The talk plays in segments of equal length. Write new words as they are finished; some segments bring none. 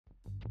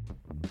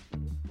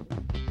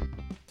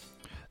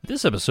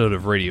This episode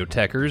of Radio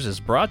Techers is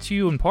brought to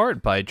you in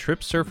part by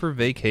Trip Surfer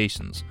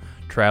Vacations.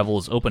 Travel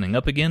is opening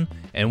up again,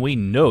 and we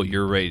know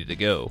you're ready to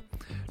go.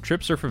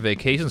 Trip Surfer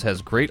Vacations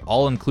has great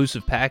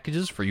all-inclusive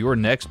packages for your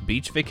next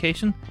beach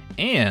vacation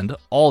and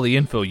all the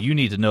info you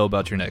need to know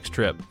about your next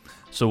trip.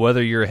 So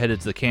whether you're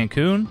headed to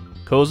Cancun,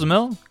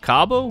 Cozumel,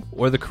 Cabo,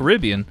 or the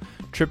Caribbean,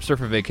 Trip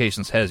Surfer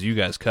Vacations has you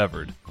guys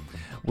covered.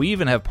 We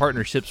even have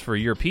partnerships for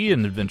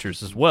European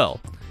adventures as well.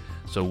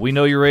 So we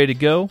know you're ready to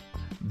go.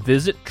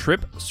 Visit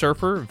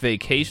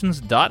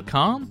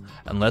TripSurferVacations.com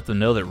and let them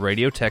know that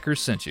Radio Techers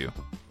sent you.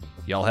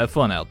 Y'all have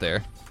fun out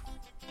there.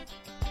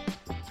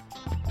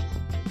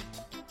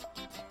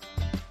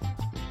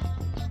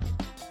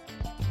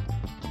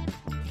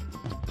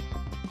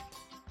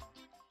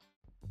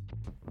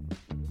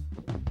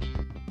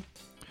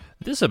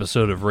 This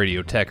episode of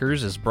Radio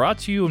Techers is brought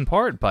to you in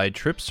part by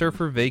Trip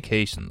Surfer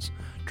Vacations.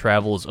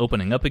 Travel is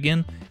opening up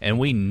again, and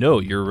we know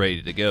you're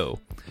ready to go.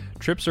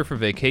 Trip Surfer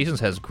Vacations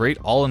has great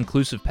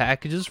all-inclusive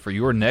packages for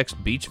your next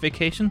beach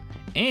vacation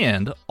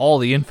and all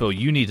the info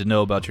you need to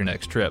know about your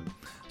next trip.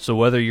 So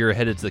whether you're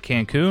headed to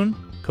Cancun,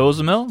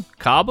 Cozumel,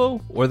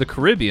 Cabo, or the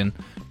Caribbean,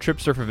 Trip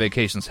Surfer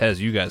Vacations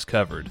has you guys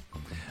covered.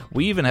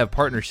 We even have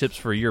partnerships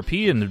for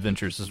European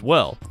adventures as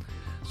well.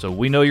 So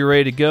we know you're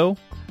ready to go.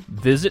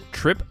 Visit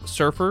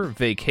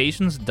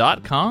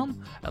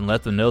TripSurferVacations.com and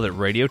let them know that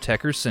Radio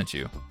Techers sent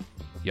you.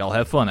 Y'all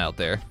have fun out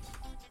there.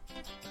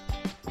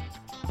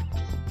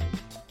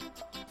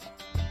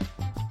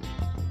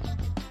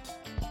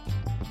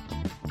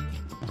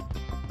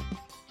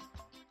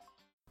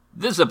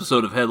 This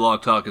episode of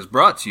Headlock Talk is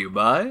brought to you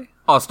by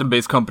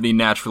Austin-based company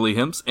Naturally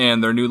Hemp's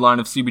and their new line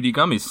of CBD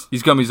gummies.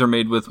 These gummies are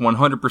made with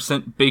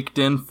 100%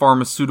 baked-in,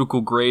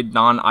 pharmaceutical-grade,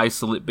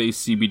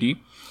 non-isolate-based CBD.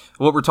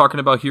 What we're talking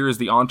about here is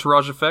the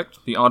entourage effect.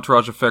 The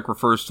entourage effect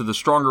refers to the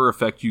stronger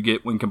effect you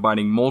get when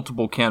combining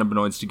multiple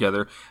cannabinoids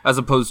together, as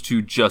opposed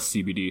to just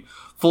CBD.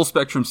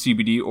 Full-spectrum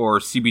CBD, or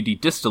CBD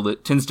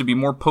distillate, tends to be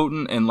more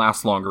potent and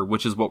last longer,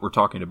 which is what we're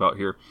talking about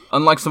here.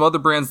 Unlike some other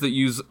brands that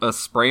use a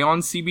spray-on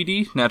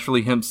CBD,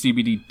 Naturally Hemp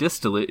CBD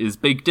distillate is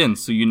baked in,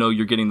 so you know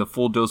you're getting the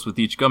full dose with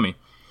each gummy.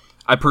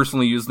 I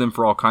personally use them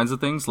for all kinds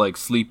of things, like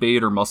sleep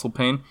aid or muscle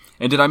pain.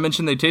 And did I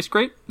mention they taste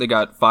great? They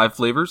got 5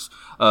 flavors,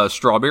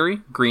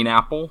 strawberry, green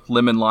apple,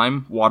 lemon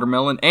lime,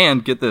 watermelon,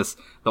 and get this,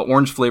 the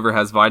orange flavor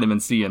has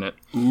vitamin C in it.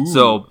 Ooh.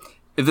 So,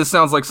 if this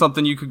sounds like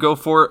something you could go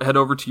for, head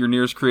over to your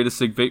nearest Create a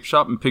Sig vape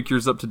shop and pick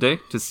yours up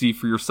today to see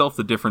for yourself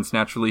the difference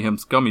Naturally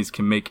Hemp's gummies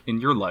can make in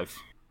your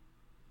life.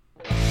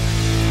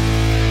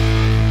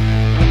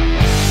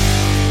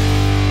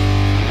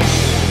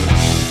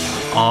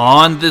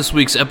 On this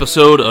week's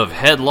episode of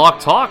Headlock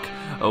Talk,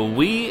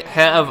 we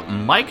have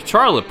Mike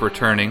Charlip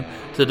returning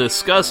to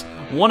discuss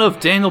one of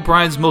Daniel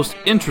Bryan's most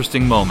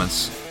interesting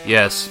moments.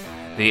 Yes,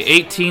 the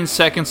 18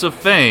 seconds of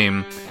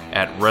fame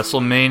at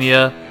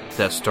WrestleMania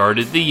that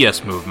started the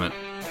Yes Movement.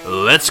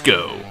 Let's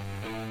go!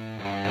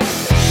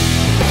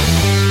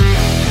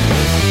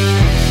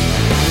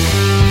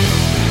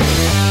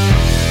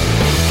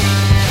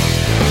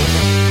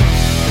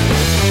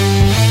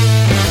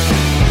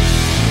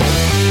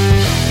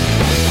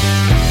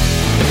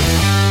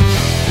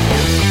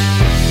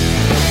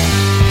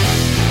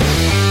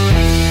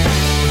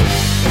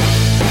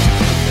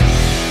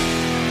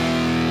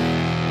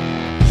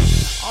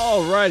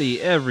 Alrighty,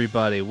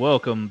 everybody,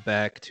 welcome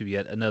back to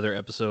yet another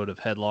episode of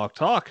Headlock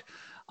Talk.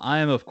 I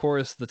am, of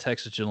course, the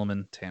Texas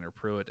gentleman, Tanner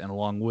Pruitt, and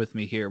along with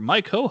me here,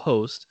 my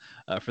co-host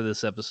for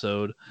this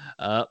episode,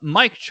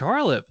 Mike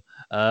Charlip,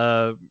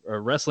 a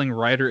wrestling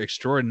writer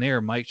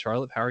extraordinaire. Mike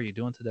Charlip, how are you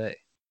doing today?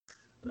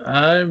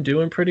 I'm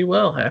doing pretty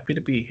well. Happy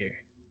to be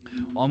here.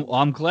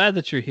 I'm glad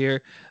that you're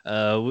here.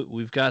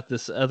 We've got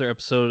this other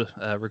episode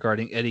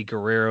regarding Eddie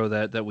Guerrero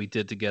that we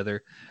did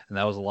together, and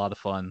that was a lot of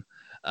fun.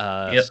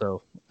 Yep.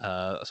 So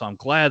I'm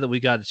glad that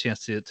we got a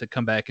chance to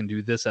come back and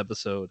do this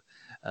episode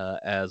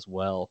as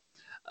well.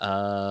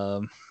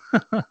 This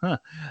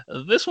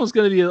one's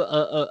going to be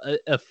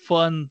a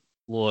fun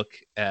look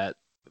at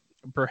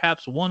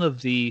perhaps one of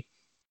the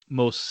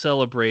most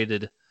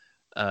celebrated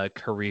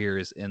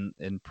careers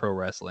in pro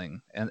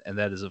wrestling, and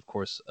that is, of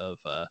course, of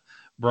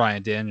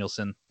Bryan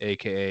Danielson,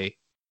 aka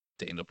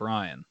Daniel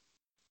Bryan.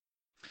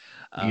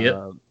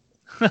 Yep.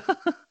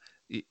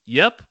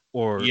 Yep.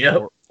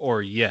 Yep.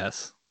 Or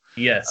yes.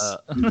 Yes.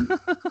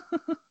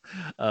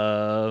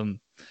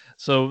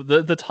 So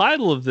the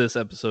title of this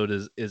episode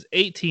is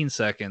 18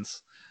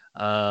 Seconds,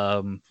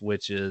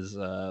 which is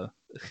going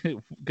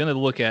to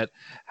look at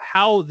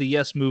how the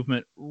Yes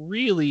Movement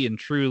really and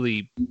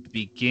truly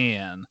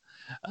began.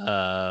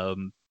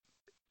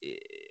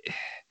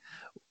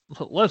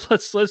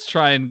 Let's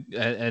try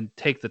and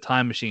take the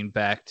time machine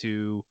back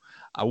to,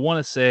 I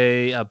want to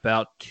say,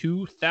 about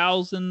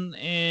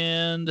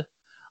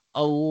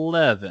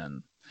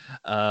 2011.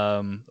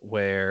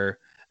 Where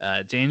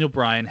Daniel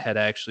Bryan had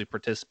actually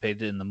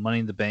participated in the Money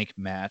in the Bank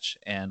match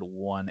and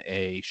won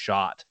a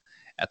shot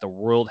at the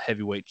World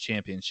Heavyweight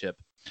Championship.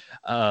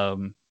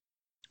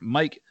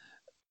 Mike,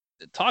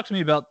 talk to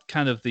me about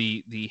kind of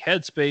the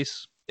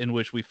headspace in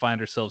which we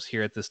find ourselves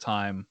here at this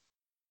time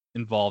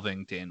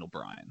involving Daniel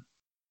Bryan?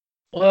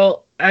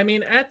 Well, I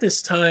mean, at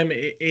this time,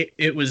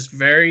 it was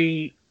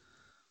very.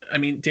 I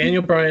mean,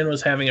 Daniel Bryan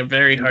was having a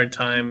very hard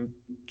time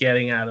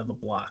getting out of the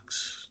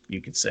blocks, you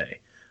could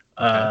say,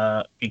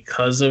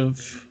 because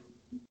of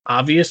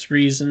obvious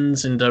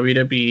reasons in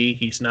WWE.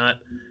 He's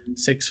not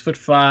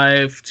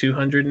 6'5",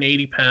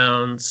 280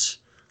 pounds,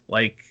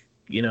 like,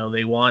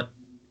 they want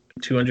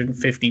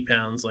 250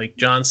 pounds like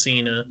John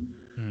Cena.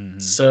 Mm-hmm.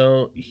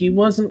 So he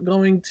wasn't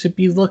going to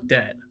be looked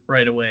at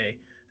right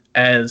away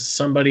as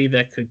somebody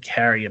that could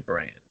carry a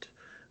brand.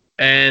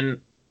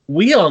 And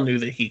we all knew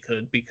that he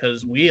could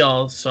because we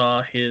all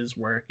saw his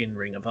work in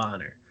Ring of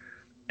Honor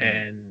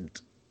and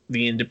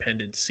the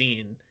independent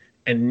scene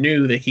and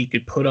knew that he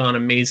could put on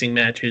amazing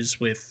matches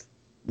with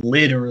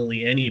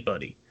literally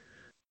anybody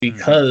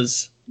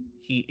because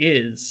he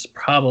is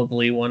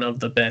probably one of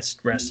the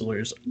best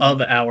wrestlers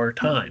of our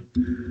time.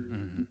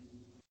 Mm-hmm.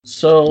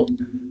 So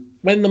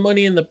when the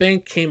Money in the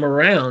Bank came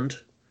around,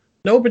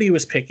 nobody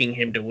was picking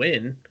him to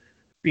win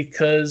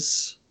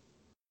because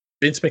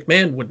Vince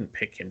McMahon wouldn't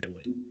pick him to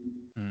win.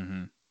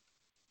 Mm-hmm.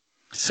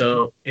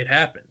 So it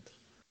happened.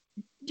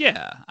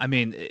 Yeah, I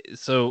mean,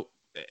 so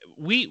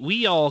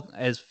we all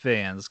as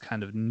fans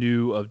kind of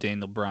knew of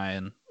Daniel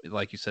Bryan,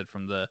 like you said,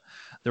 from the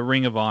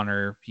Ring of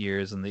Honor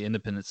years and the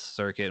independent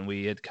circuit, and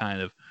we had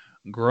kind of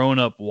grown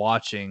up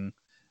watching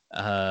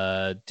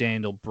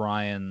Daniel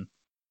Bryan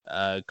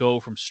go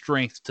from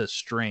strength to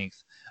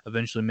strength,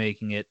 eventually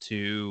making it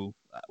to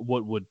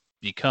what would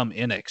become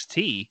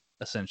NXT,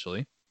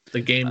 essentially. The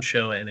game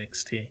show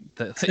NXT.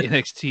 The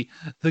NXT,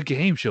 the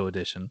game show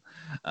edition.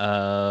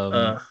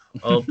 Oh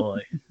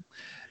boy.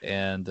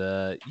 And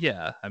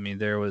yeah, I mean,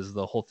 there was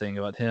the whole thing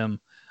about him,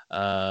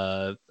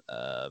 I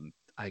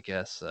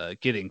guess,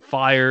 getting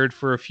fired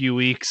for a few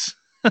weeks.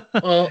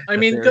 Well, I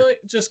mean,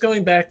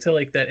 going back to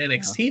like that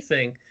NXT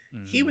thing,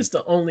 he was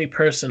the only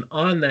person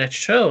on that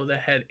show that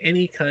had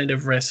any kind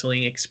of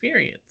wrestling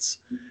experience.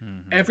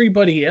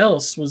 Everybody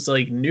else was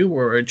like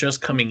newer or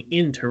just coming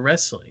into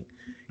wrestling.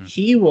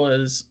 He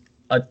was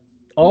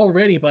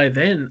already by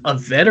then a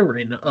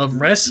veteran of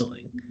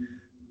wrestling.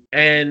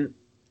 And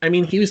I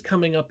mean, he was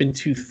coming up in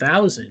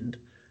 2000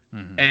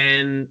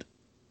 and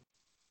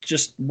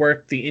just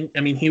worked I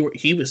mean,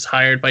 he was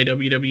hired by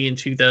WWE in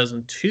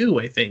 2002,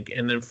 I think,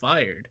 and then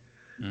fired.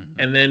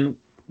 And then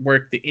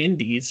worked the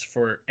indies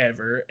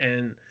forever.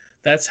 And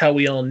that's how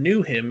we all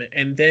knew him.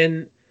 And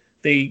then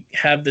they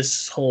have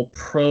this whole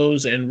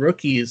pros and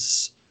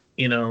rookies,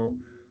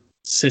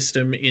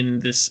 system in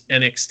this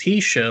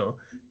NXT show,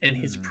 and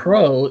his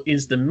pro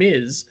is The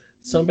Miz,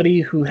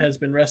 somebody who has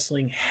been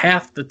wrestling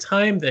half the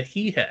time that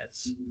he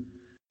has.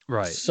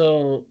 Right.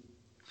 So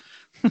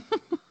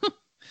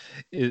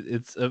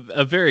it's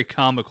a very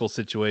comical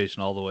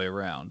situation all the way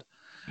around.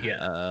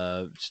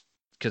 Yeah.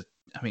 Because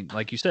I mean,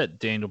 like you said,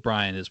 Daniel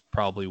Bryan is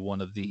probably one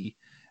of the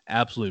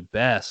absolute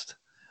best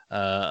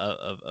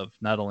of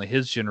not only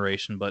his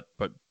generation, but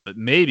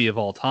maybe of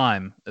all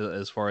time,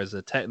 as far as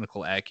the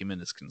technical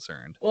acumen is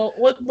concerned. Well,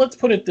 let's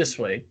put it this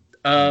way.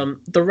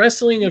 The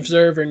Wrestling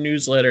Observer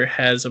newsletter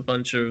has a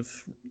bunch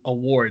of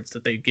awards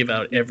that they give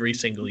out every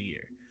single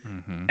year.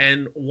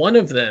 And one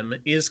of them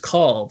is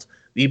called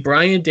the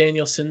Bryan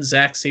Danielson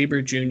Zack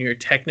Sabre Jr.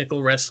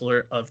 Technical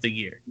Wrestler of the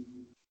Year.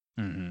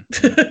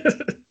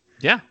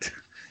 Yeah.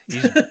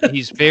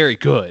 He's very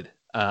good,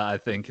 I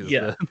think.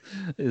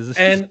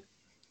 And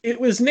it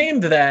was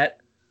named that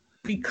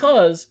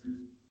because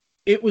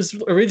it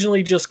was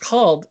originally just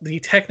called the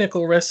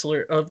Technical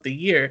Wrestler of the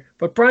Year,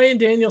 but Bryan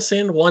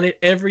Danielson won it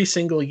every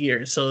single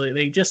year, so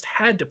they just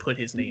had to put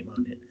his name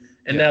on it.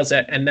 And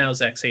now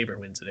Zack Sabre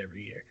wins it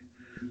every year.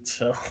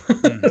 So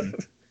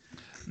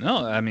no,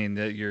 I mean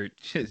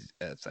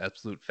that's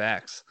absolute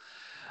facts.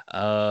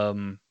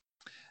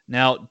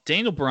 Now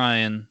Daniel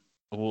Bryan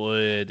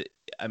would,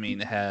 I mean,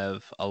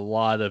 have a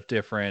lot of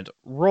different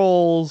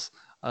roles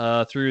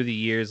through the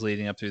years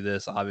leading up through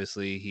this.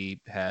 Obviously,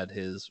 he had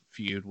his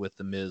feud with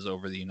The Miz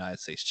over the United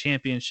States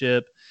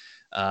Championship.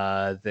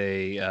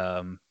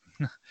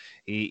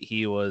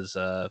 He was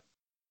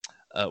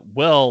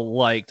well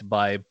liked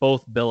by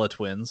both Bella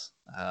Twins.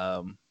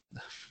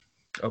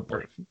 oh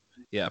boy.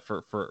 Yeah,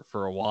 for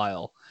a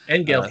while.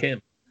 And Gail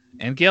Kim.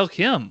 And Gail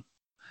Kim.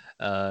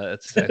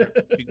 It's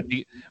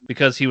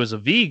because he was a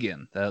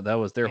vegan. That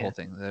was their whole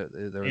thing.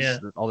 There was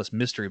all this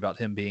mystery about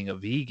him being a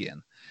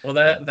vegan. Well,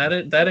 that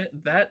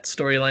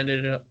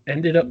storyline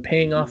ended up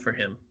paying off for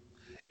him.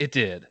 It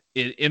did.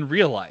 In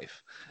real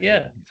life.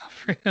 Yeah.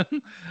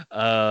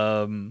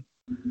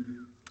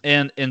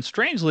 And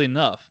strangely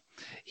enough,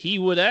 he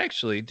would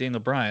actually, Daniel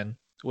Bryan,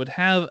 would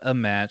have a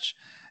match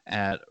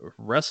at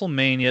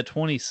WrestleMania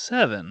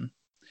 27,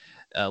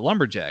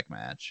 lumberjack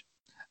match,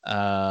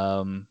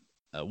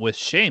 with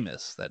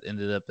Sheamus that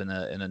ended up in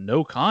a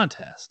no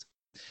contest.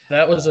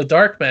 That was a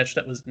dark match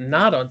that was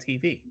not on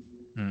TV.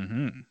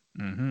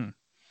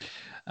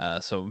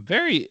 So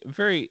very,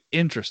 very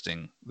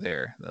interesting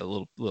there, a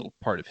little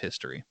part of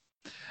history.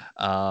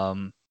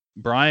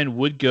 Bryan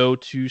would go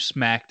to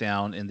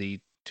SmackDown in the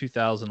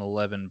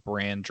 2011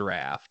 brand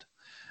draft.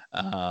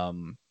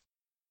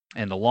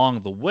 And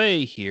along the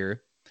way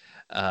here,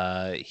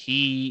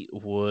 he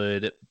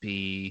would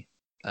be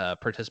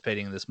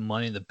participating in this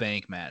Money in the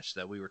Bank match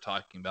that we were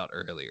talking about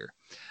earlier.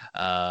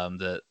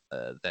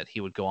 That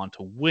he would go on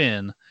to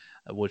win,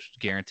 which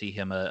would guarantee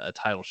him a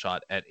title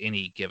shot at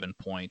any given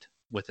point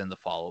within the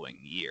following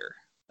year.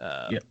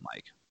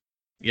 Mike.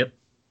 Yep.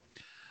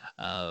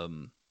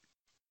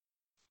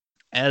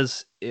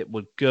 As it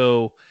would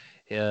go,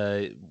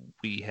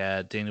 we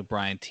had Daniel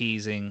Bryan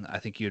teasing. I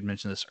think you had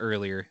mentioned this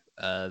earlier,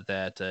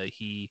 that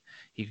he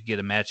could get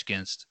a match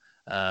against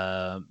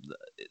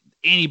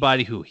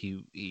anybody who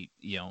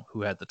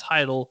who had the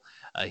title.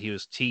 He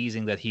was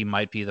teasing that he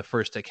might be the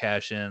first to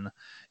cash in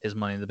his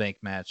Money in the Bank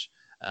match.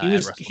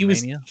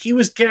 He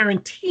was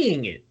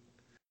guaranteeing it.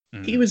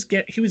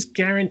 Mm-hmm. He was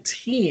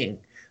guaranteeing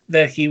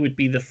that he would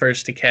be the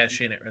first to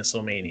cash in at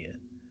WrestleMania.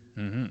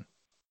 Mm-hmm.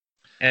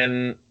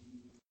 And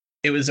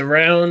it was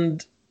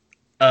around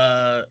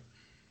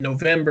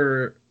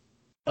November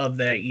of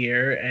that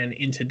year and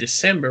into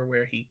December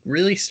where he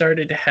really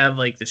started to have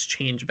like this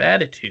change of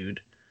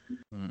attitude.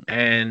 Mm.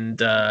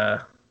 And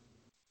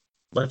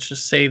let's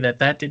just say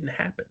that didn't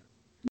happen.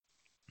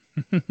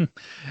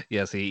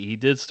 Yes, he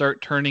did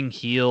start turning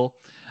heel,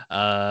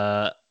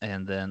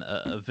 and then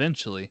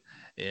eventually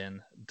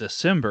in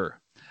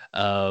December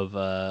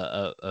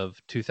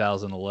of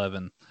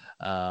 2011,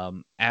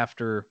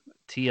 after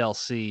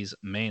TLC's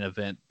main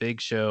event, Big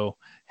Show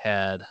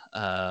had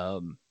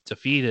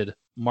defeated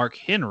Mark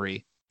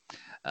Henry,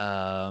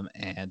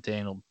 and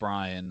Daniel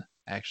Bryan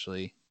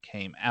actually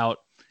came out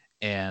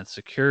and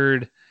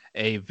secured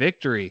a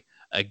victory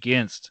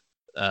against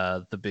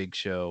the Big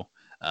Show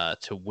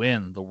to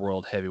win the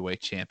World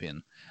Heavyweight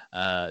Championship,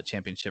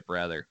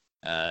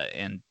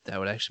 and that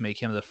would actually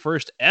make him the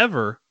first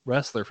ever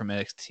wrestler from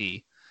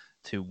NXT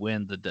to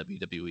win the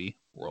WWE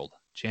World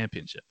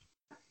Championship.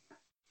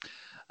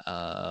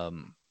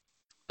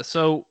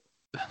 So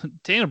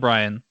Daniel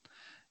Bryan,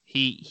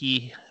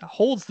 he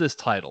holds this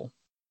title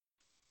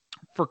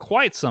for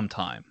quite some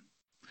time,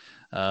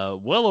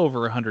 well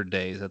over 100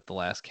 days at the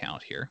last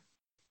count here.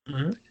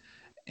 Mm-hmm.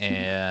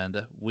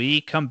 And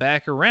we come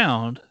back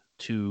around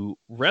to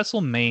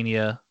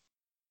WrestleMania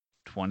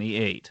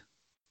 28,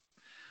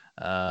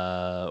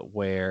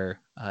 where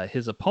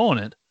his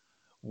opponent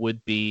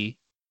would be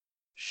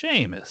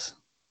Sheamus.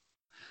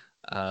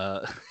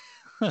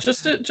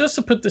 Just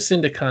to put this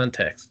into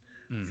context,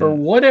 mm-hmm. For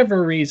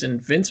whatever reason,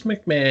 Vince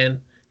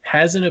McMahon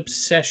has an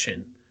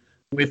obsession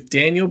with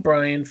Daniel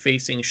Bryan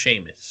facing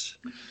Sheamus.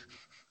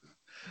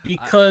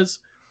 Because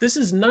this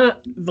is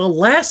not the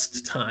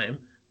last time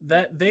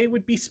that they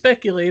would be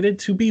speculated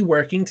to be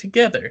working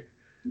together.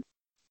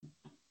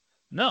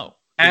 No.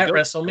 At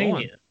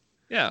WrestleMania.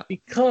 Yeah.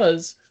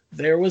 Because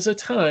there was a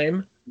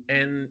time,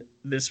 and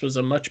this was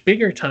a much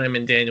bigger time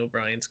in Daniel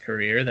Bryan's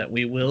career that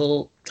we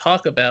will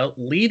talk about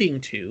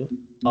leading to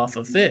off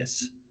of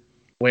this,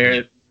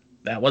 where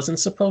that wasn't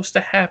supposed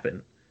to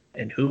happen.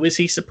 And who was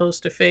he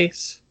supposed to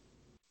face?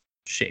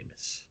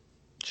 Sheamus.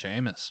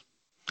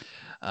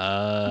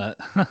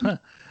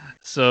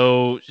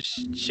 So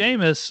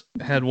Sheamus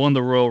had won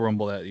the Royal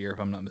Rumble that year, if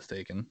I'm not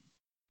mistaken.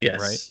 Yes.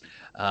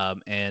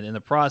 Right. And in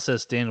the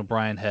process, Daniel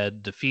Bryan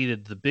had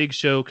defeated the Big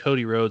Show,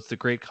 Cody Rhodes, the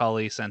Great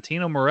Khali,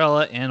 Santino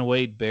Marella, and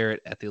Wade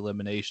Barrett at the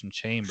Elimination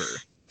Chamber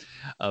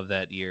of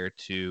that year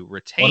to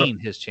retain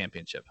his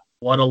championship.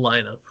 What a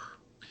lineup.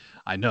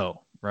 I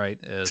know,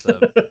 right? As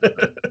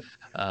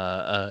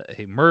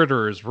a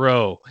murderer's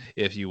row,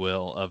 if you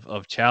will,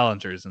 of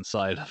challengers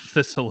inside of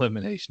this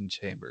Elimination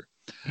Chamber.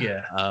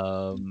 Yeah.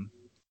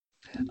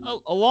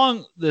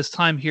 Along this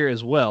time here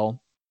as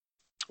well,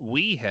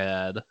 we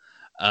had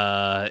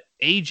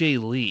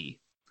AJ Lee,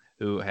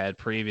 who had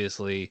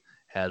previously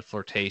had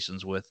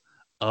flirtations with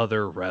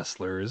other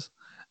wrestlers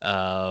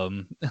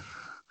on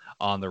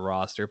the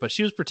roster, but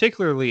she was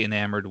particularly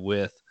enamored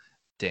with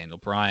Daniel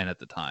Bryan at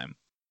the time.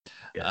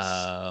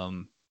 Yes.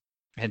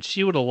 And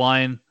she would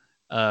align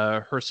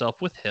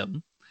herself with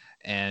him,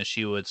 and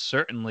she would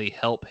certainly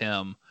help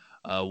him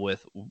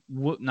with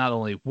not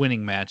only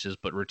winning matches,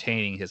 but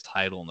retaining his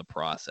title in the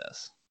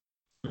process.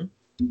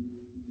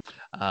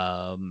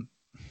 Mm-hmm.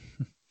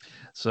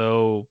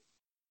 So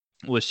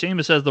with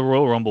Sheamus as the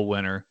Royal Rumble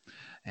winner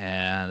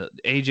and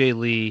AJ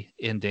Lee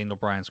in Daniel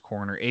Bryan's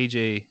corner,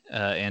 AJ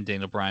and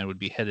Daniel Bryan would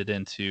be headed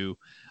into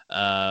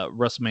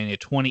WrestleMania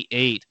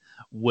 28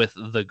 with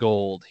the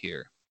gold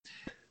here.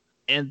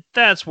 And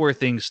that's where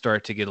things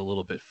start to get a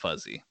little bit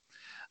fuzzy.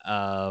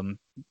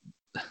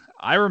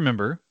 I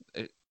remember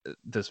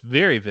this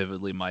very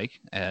vividly, Mike,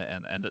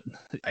 and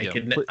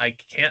I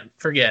can't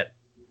forget.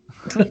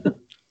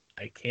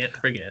 I can't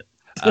forget.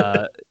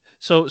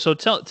 So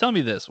tell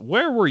me this: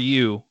 where were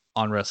you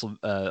on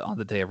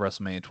the day of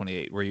WrestleMania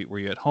 28? Were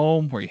you at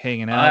home? Were you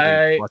hanging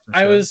out?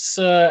 I was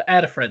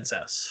at a friend's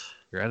house.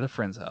 You're at a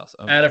friend's house.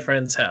 Okay. At a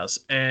friend's house,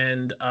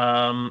 and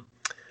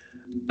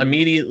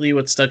immediately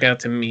what stuck out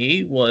to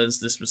me was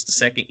this was the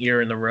second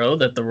year in a row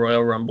that the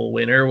Royal Rumble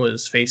winner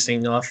was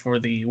facing off for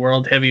the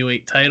World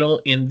Heavyweight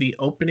title in the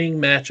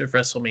opening match of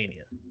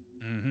WrestleMania.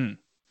 Mm-hmm.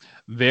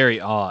 Very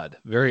odd.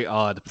 Very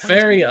odd.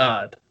 Very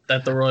odd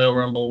that the Royal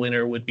Rumble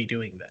winner would be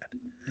doing that.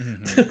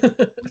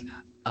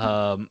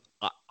 Mm-hmm.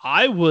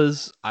 I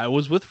was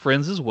with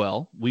friends as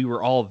well. We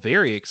were all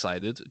very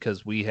excited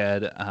because we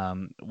had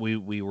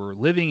we were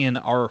living in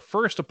our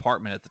first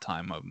apartment at the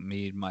time.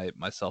 Me,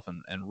 myself,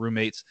 and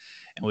roommates,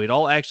 and we'd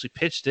all actually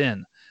pitched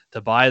in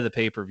to buy the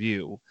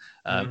pay-per-view.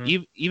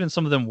 Even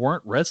some of them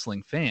weren't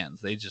wrestling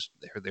fans. They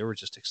were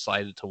just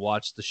excited to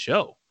watch the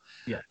show.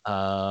 Yeah.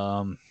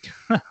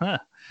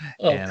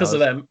 Because of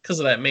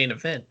that main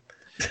event.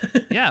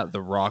 Yeah,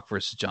 The Rock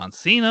versus John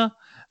Cena.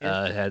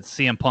 It had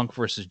CM Punk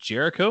versus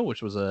Jericho,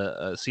 which was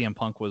a CM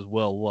Punk was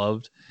well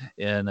loved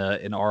in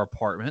our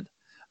apartment.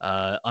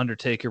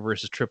 Undertaker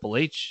versus Triple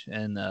H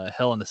and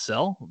Hell in a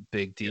Cell,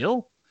 big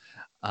deal.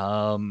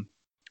 In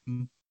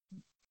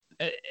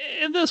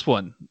this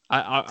one,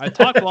 I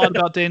talked a lot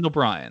about Daniel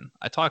Bryan.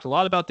 I talked a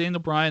lot about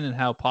Daniel Bryan and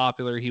how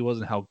popular he was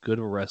and how good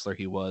of a wrestler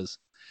he was.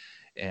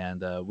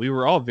 And we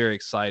were all very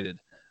excited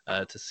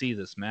to see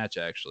this match,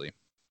 actually.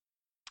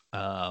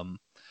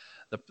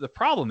 The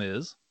problem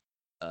is,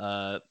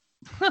 it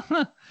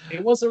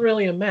wasn't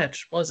really a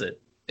match, was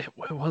it? It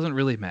wasn't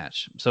really a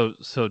match. So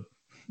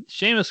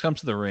Sheamus comes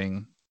to the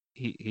ring.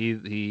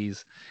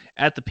 He's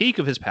at the peak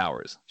of his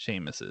powers.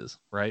 Sheamus is,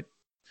 right,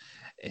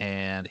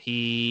 and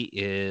he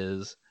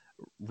is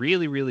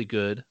really, really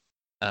good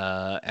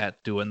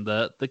at doing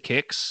the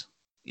kicks.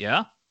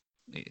 Yeah,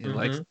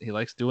 he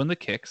likes doing the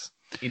kicks.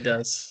 He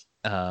does.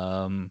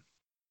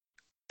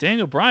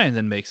 Daniel Bryan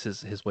then makes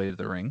his way to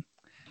the ring,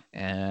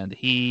 and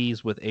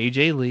he's with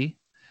AJ Lee,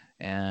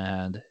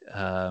 and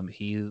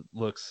he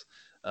looks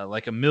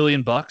like $1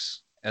 million,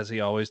 as he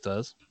always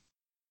does.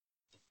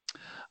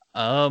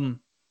 And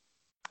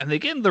they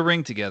get in the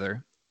ring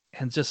together,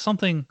 and just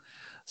something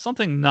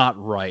not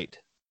right.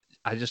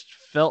 I just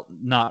felt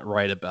not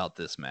right about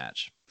this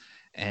match.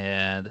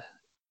 And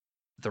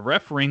the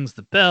ref rings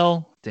the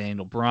bell.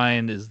 Daniel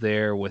Bryan is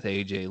there with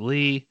AJ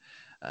Lee.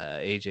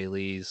 AJ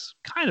Lee's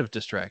kind of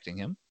distracting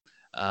him.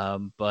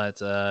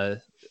 But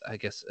I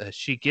guess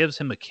she gives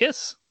him a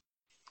kiss,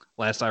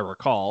 last I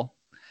recall.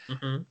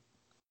 Mm-hmm.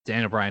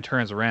 Daniel Bryan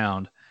turns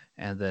around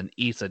and then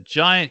eats a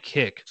giant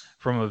kick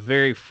from a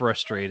very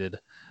frustrated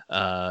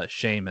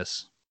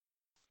Sheamus.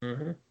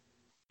 Mm-hmm.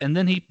 And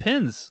then he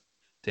pins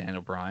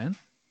Daniel Bryan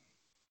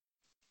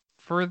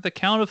for the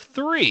count of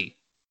 3.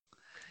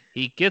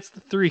 He gets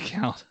the 3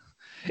 count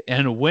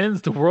and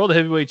wins the World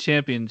Heavyweight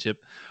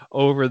Championship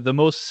over the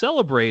most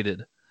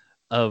celebrated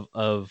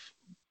of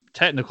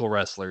technical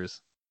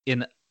wrestlers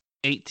in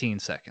 18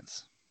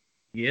 seconds.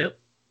 Yep.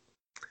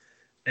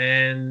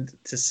 And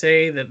to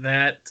say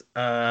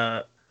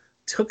that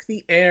took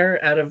the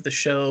air out of the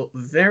show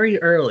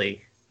very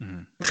early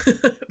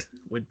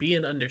would be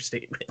an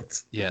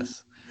understatement.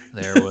 Yes.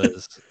 There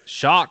was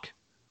shock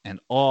and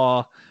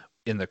awe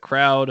in the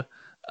crowd.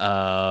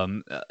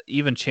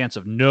 Even chants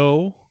of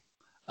no,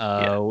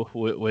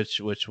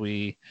 which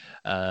we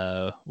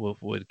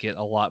would get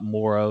a lot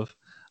more of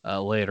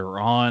later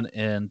on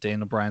in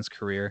Daniel Bryan's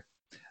career.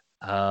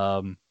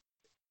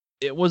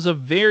 It was a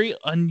very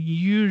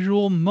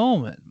unusual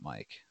moment,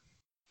 Mike.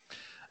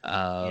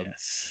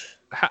 Yes.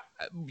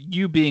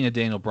 You being a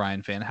Daniel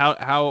Bryan fan,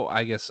 how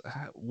I guess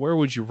where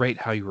would you rate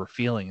how you were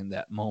feeling in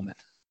that moment?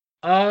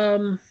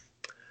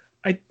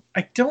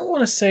 I don't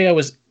want to say I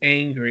was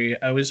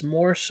angry. I was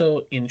more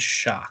so in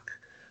shock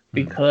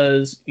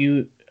because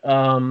you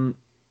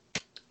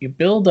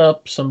build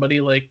up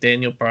somebody like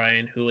Daniel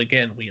Bryan, who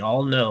again we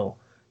all know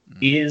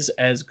is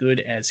as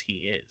good as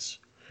he is.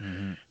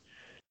 Mm-hmm.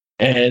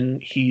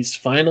 And he's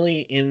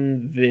finally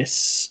in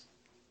his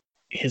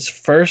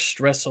first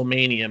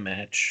WrestleMania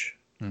match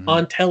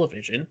on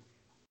television.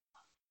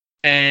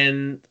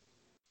 And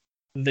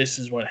this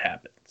is what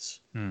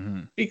happens.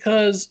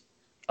 Because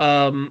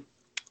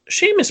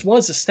Sheamus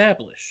was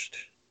established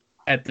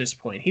at this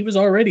point. He was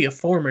already a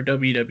former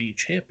WWE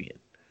champion.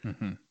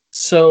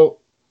 So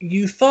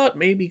you thought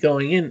maybe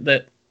going in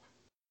that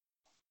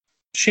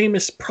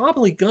Sheamus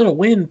probably gonna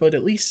win, but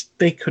at least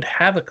they could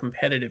have a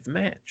competitive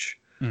match.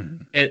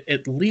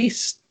 At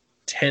least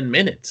 10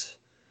 minutes.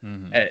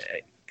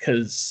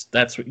 Because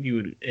that's what you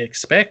would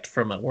expect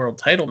from a world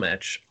title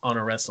match on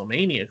a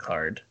WrestleMania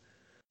card.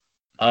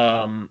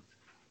 But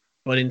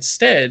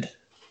instead,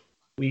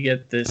 we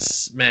get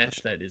this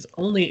match that is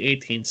only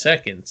 18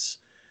 seconds.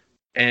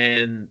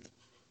 And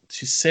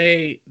to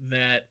say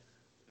that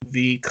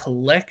the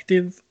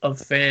collective of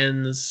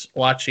fans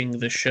watching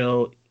the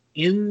show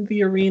in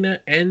the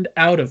arena and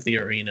out of the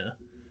arena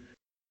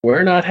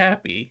were not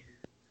happy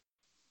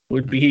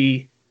would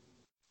be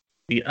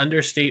the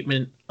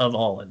understatement of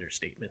all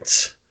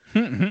understatements.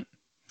 It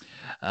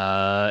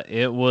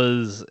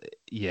was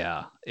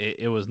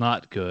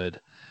not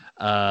good.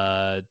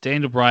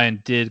 Daniel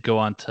Bryan did go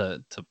on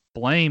to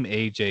blame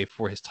AJ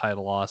for his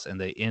title loss, and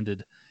they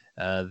ended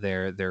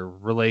their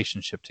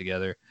relationship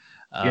together.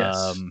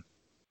 Yes.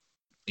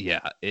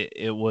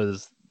 It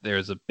was.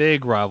 There's a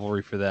big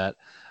rivalry for that.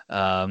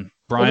 Bryan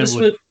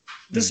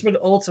this would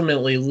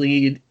ultimately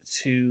lead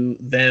to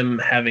them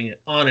having an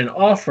on and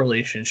off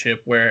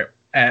relationship where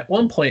at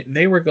one point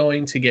they were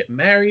going to get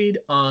married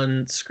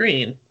on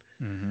screen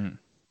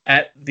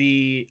at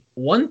the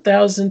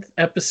 1000th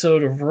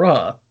episode of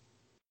Raw.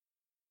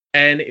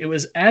 And it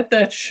was at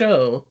that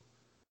show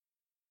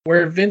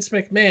where Vince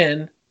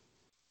McMahon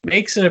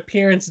makes an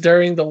appearance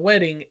during the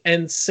wedding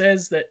and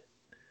says that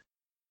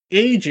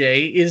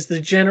AJ is the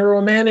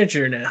general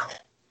manager now.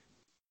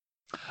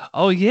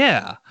 Oh,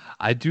 yeah.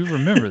 I do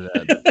remember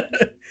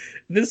that.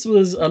 This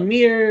was a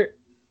mere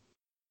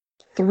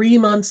 3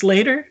 months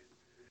later.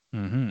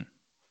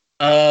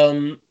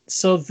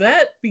 So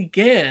that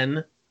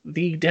began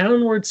the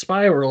downward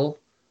spiral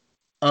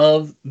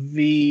of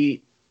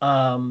the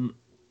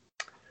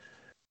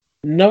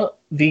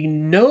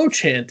no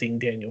chanting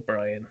Daniel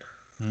Bryan.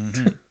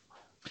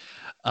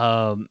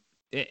 And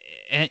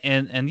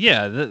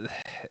yeah,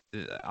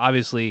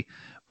 obviously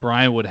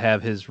Bryan would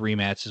have his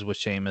rematches with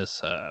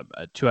Sheamus, a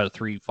 2 out of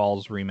 3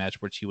 falls rematch,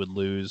 which he would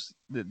lose.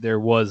 There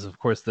was, of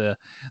course, the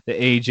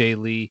AJ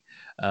Lee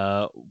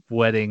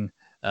wedding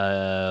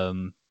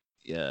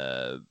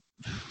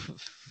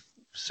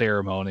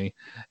ceremony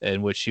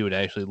in which she would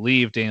actually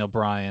leave Daniel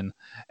Bryan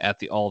at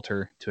the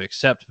altar to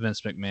accept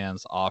Vince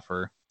McMahon's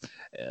offer.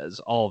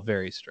 It's all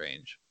very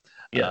strange.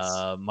 Yes.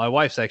 My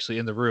wife's actually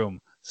in the room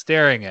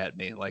staring at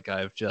me like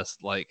I've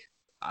just, like,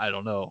 I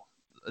don't know,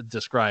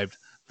 described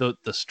the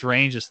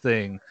strangest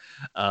thing.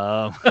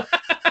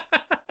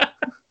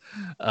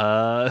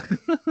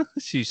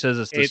 She says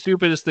it's the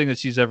stupidest thing that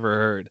she's ever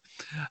heard.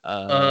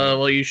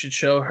 Well, you should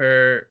show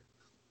her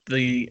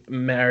the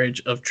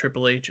marriage of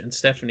Triple H and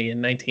Stephanie in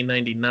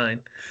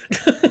 1999.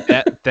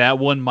 that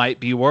one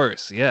might be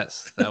worse.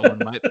 Yes, that one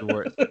might be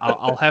worse.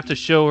 I'll have to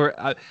show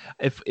her.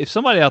 If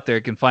somebody out there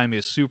can find me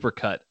a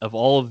supercut of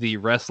all of the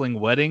wrestling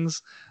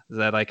weddings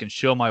that I can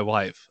show my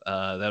wife,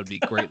 that would be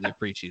greatly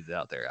appreciated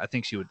out there. I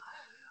think she would.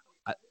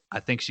 I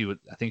think she would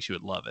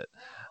love it.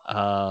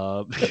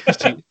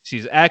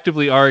 She's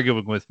actively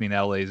arguing with me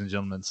now, ladies and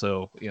gentlemen.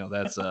 So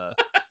that's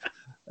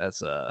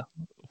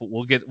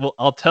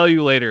I'll tell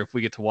you later if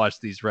we get to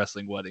watch these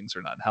wrestling weddings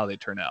or not, and how they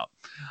turn out.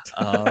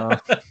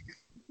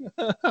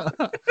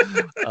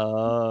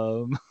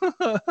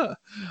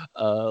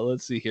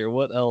 Let's see here.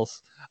 What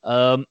else?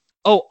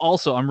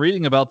 Also, I'm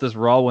reading about this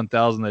Raw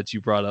 1000 that you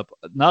brought up.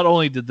 Not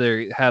only did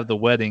they have the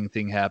wedding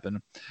thing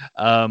happen,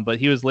 but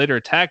he was later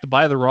attacked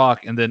by The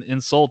Rock and then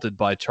insulted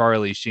by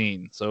Charlie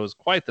Sheen. So it was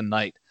quite the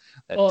night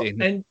that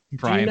and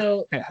Bryan do you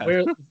know had.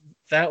 where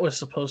that was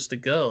supposed to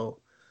go?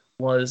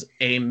 Was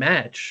a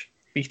match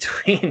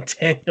between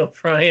Daniel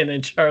Bryan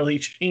and Charlie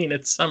Sheen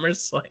at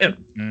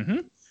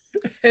SummerSlam.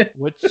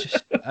 Which,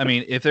 I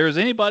mean, if there was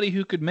anybody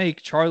who could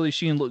make Charlie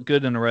Sheen look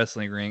good in a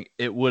wrestling ring,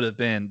 it would have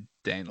been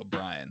Daniel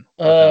Bryan.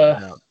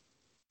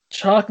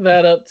 Chalk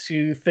that up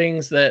to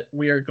things that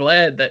we are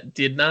glad that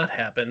did not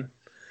happen.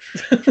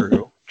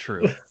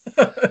 True.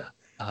 At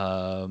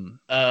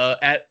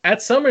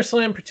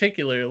SummerSlam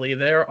particularly,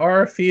 there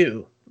are a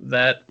few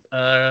that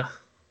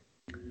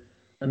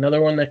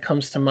another one that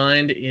comes to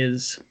mind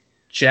is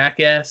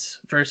Jackass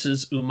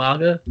versus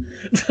Umaga.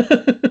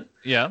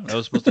 Yeah, that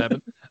was supposed to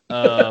happen.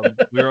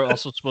 We were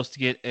also supposed to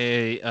get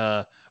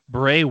a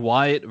Bray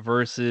Wyatt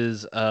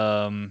versus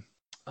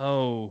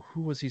who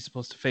was he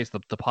supposed to face?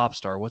 The pop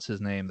star. What's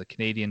his name? The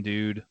Canadian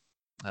dude.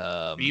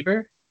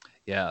 Bieber?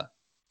 Yeah.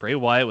 Bray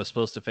Wyatt was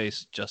supposed to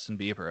face Justin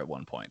Bieber at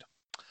one point.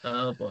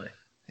 Oh boy.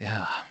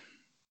 Yeah.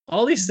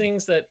 All these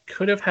things that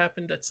could have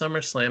happened at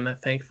SummerSlam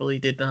that thankfully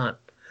did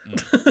not.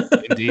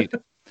 Indeed.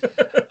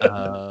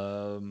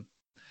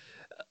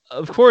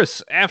 Of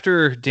course,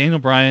 after Daniel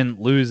Bryan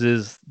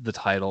loses the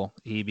title,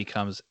 he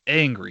becomes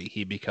angry.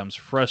 He becomes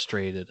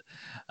frustrated.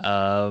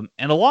 And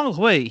along the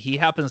way, he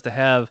happens to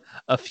have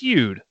a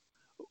feud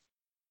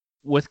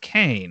with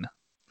Kane.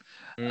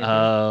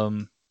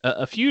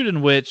 A feud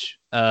in which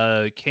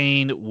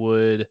Kane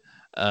would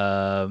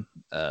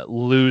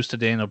lose to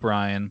Daniel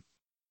Bryan.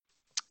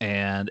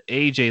 And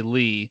AJ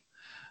Lee,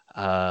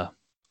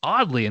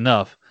 oddly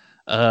enough,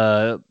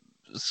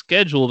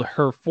 scheduled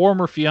her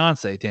former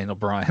fiance, Daniel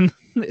Bryan,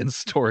 in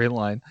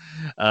storyline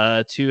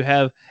to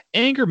have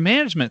anger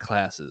management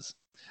classes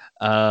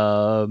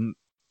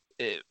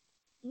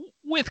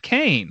with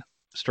Kane,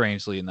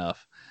 strangely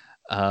enough.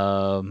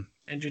 And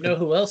you know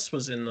who else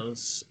was in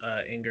those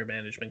anger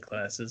management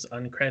classes,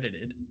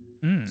 uncredited?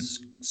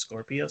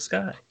 Scorpio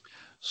Sky.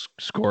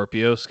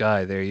 Scorpio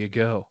Sky, there you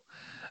go.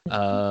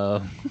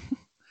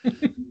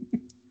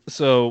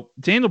 So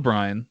Daniel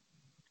Bryan,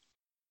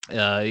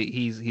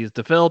 he's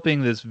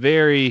developing this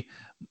very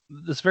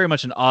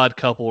much an odd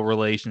couple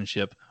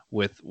relationship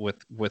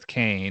with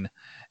Kane,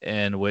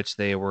 in which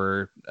they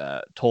were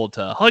told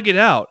to hug it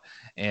out,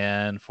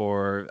 and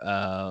for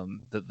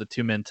the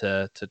two men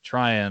to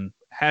try and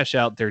hash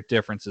out their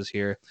differences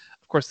here.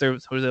 Of course, there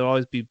would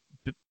always be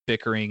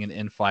bickering and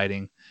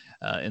infighting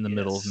in the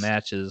middle of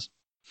matches,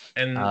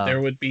 and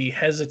there would be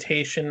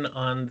hesitation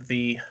on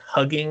the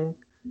hugging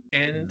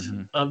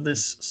end of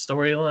this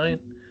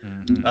storyline.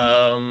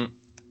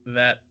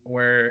 That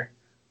where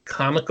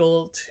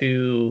comical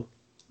to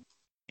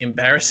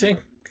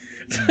embarrassing.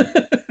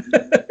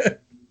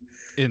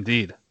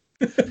 Indeed.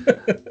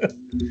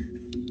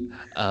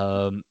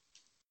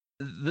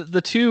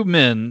 The two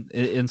men,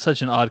 in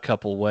such an odd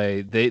couple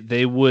way,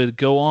 they would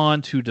go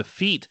on to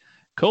defeat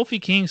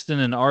Kofi Kingston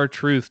and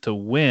R-Truth to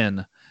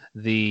win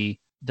the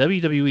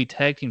WWE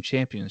Tag Team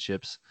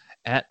Championships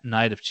at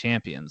Night of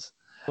Champions.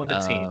 What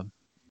a team.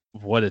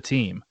 What a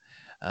team.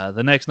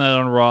 The next night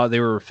on Raw, they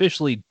were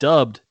officially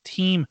dubbed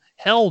Team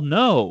Hell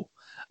No,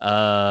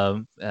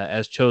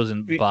 as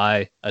chosen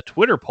by a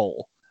Twitter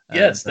poll.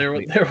 Yes, there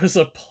was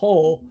a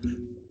poll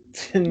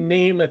to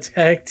name a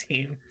tag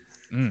team.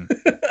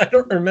 I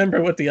don't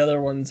remember what the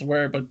other ones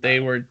were, but they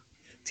were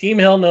Team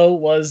Hell No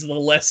was the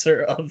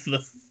lesser of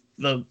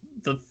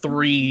the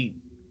three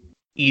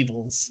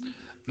evils.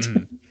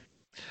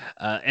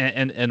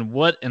 And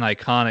what an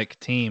iconic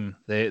team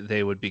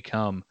they would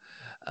become.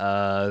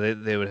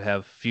 They would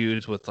have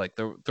feuds with like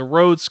the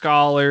Rhodes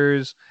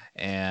Scholars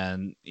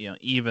and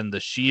even the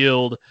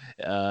Shield.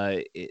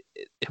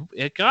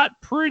 It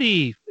got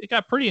pretty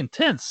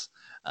intense.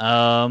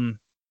 And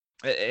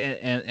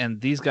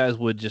these guys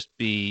would just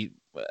be,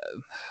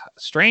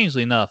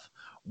 strangely enough,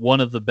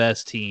 one of the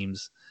best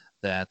teams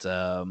that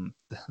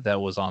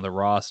was on the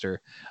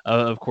roster.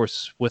 Of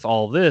course, with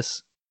all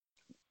this,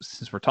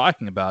 since we're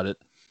talking about it,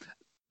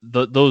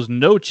 those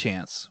no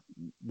chants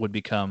would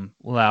become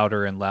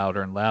louder and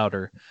louder and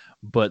louder,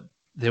 but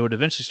they would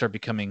eventually start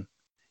becoming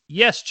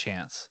yes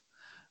chants.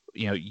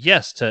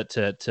 Yes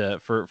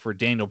for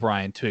Daniel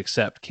Bryan to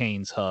accept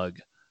Kane's hug,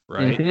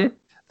 right? Mm-hmm.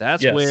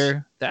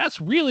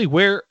 That's really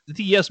where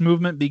the yes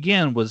movement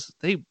began. Was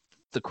the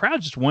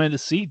crowd just wanted to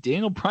see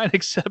Daniel Bryan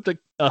accept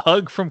a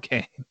hug from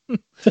Kane.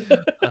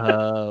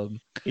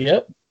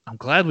 Yep. I'm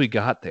glad we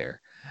got there.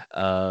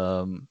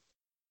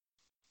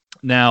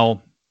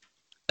 Now,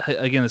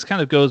 again, this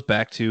kind of goes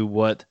back to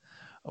what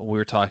we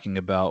were talking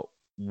about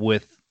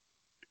with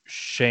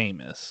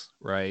Sheamus,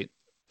 right?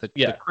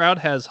 The crowd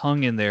has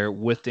hung in there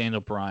with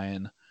Daniel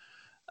Bryan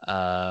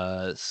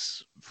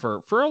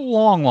for a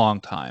long,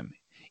 long time.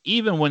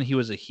 Even when he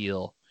was a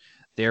heel,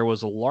 there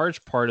was a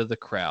large part of the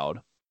crowd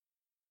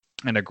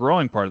and a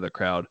growing part of the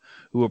crowd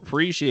who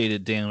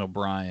appreciated Daniel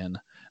Bryan,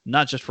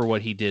 not just for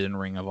what he did in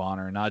Ring of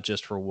Honor, not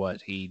just for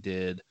what he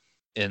did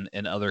in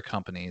other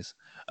companies,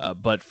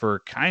 but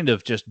for kind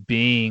of just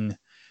being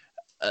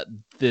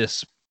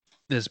this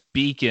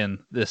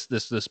beacon,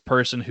 this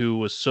person who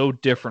was so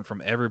different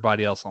from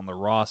everybody else on the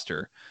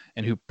roster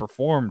and who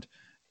performed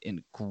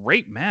in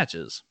great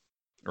matches,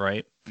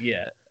 right?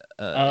 Yeah.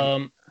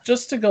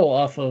 Just to go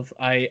off of,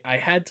 I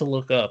had to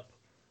look up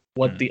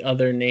what the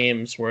other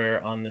names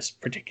were on this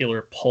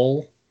particular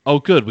poll. Oh,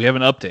 good. We have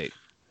an update.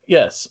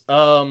 Yes.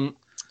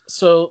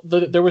 So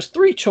there was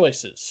three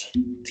choices.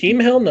 Team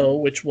Hell No,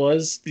 which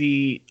was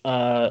the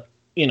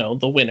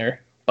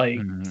winner by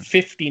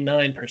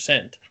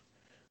 59%.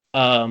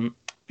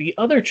 The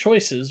other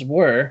choices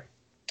were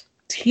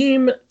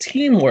Team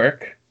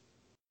Teamwork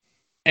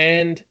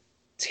and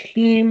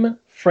Team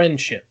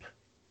Friendship.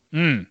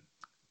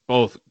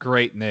 Both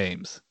great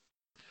names.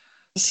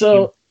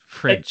 So Team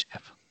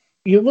Friendship.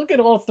 You look at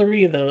all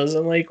three of those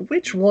and like,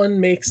 which one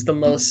makes the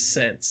most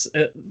sense?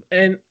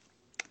 And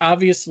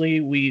obviously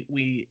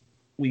we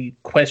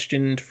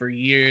questioned for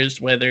years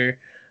whether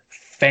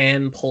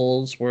fan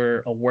polls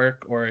were a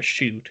work or a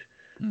shoot.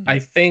 I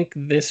think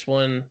this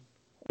one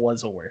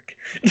was a work.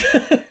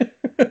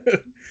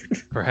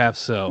 Perhaps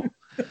so.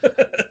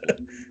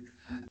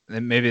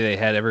 And maybe they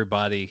had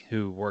everybody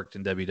who worked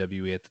in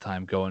WWE at the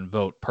time go and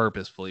vote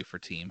purposefully for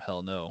Team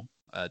Hell No,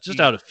 just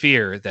out of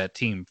fear that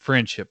Team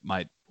Friendship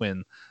might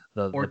win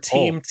the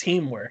Team poll.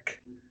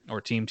 Teamwork,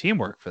 or Team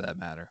Teamwork for that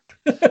matter.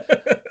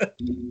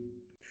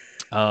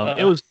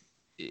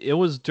 It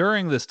was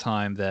during this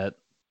time that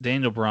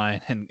Daniel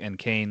Bryan and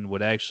Kane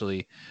would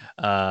actually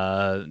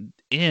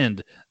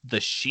end the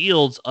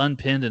Shield's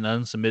unpinned and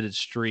unsubmitted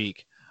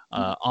streak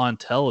on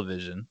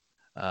television.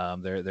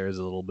 There's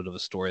a little bit of a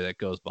story that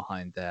goes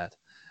behind that.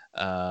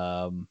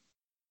 But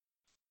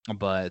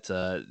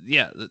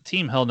the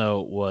Team Hell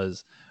No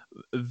was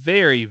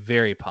very,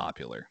 very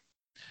popular.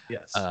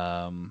 Yes.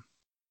 Daniel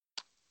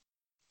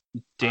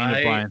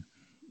Bryan.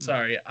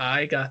 Sorry,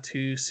 I got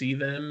to see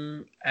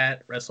them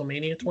at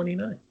WrestleMania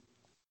 29.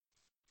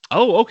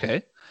 Oh,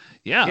 okay.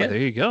 Yeah, there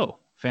you go.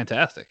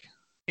 Fantastic.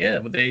 Yeah,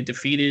 they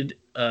defeated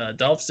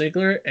Dolph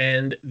Ziggler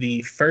and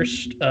the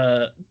first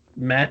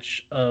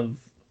match of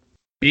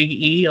Big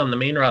E on the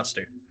main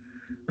roster.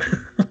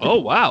 Oh,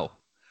 wow.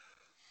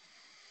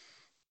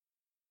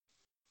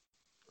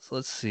 So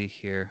let's see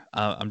here.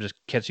 I'm just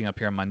catching up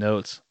here on my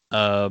notes.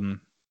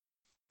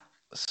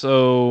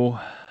 So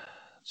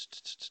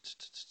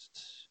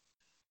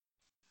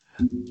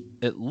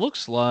it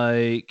looks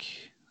like,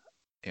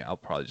 yeah, I'll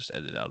probably just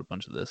edit out a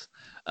bunch of this.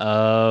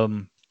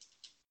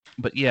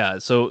 But yeah,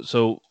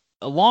 so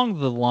along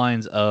the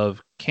lines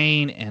of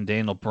Kane and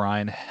Daniel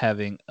Bryan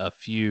having a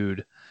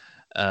feud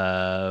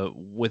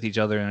with each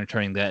other and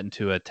turning that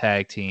into a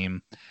tag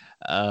team,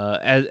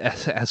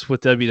 as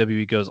with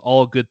WWE goes,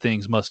 all good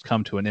things must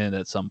come to an end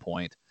at some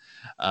point.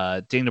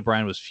 Daniel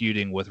Bryan was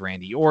feuding with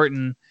Randy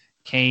Orton.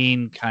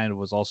 Kane kind of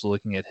was also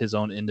looking at his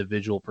own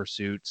individual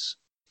pursuits.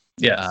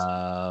 Yes.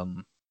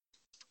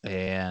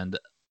 And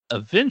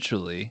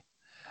eventually,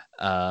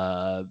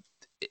 Daniel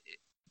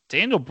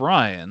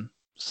Bryan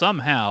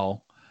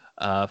somehow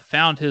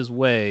found his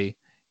way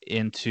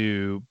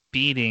into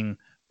beating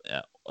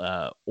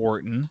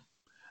Orton,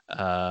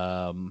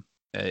 or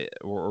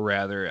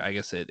rather, I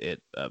guess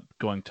it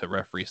going to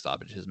referee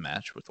stoppage his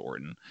match with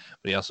Orton.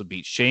 But he also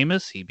beat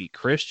Sheamus. He beat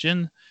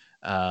Christian.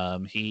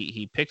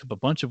 He picked up a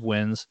bunch of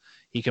wins.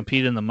 He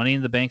competed in the Money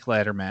in the Bank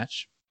ladder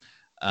match.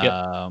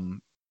 Yep.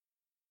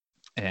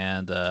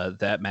 And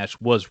that match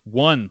was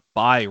won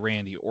by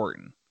Randy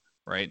Orton,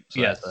 right? So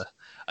yes. That's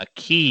a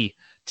key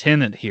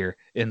tenet here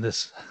in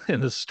this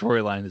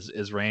storyline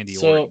is Randy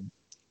Orton.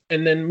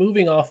 And then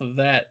moving off of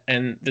that,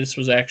 and this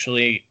was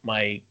actually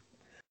my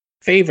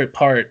favorite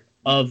part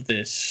of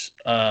this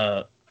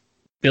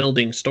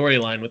building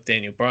storyline with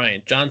Daniel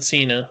Bryan. John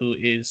Cena, who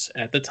is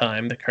at the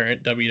time the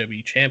current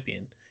WWE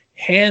champion,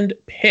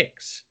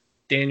 handpicks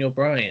Daniel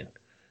Bryan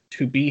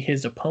to be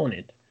his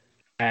opponent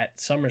at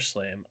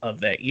SummerSlam of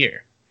that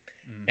year.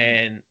 Mm-hmm.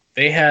 And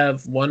they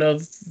have one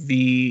of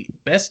the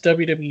best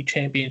WWE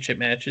Championship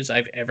matches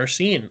I've ever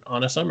seen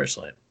on a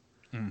SummerSlam.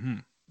 Mm-hmm.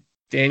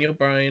 Daniel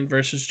Bryan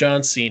versus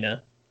John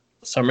Cena,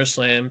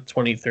 SummerSlam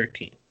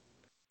 2013.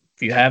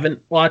 If you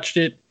haven't watched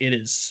it, it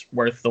is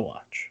worth the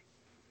watch.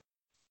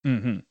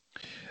 Mm-hmm.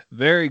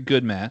 Very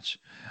good match,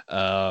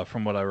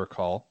 from what I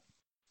recall.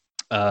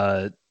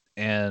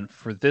 And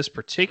for this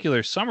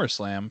particular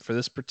SummerSlam, for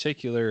this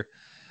particular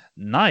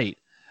night,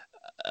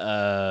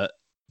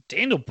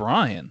 Daniel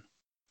Bryan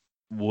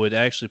would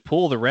actually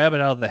pull the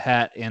rabbit out of the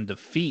hat and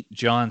defeat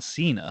John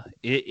Cena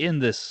in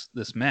this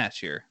match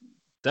here.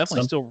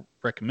 Definitely still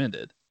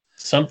recommended.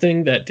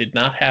 Something that did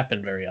not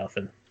happen very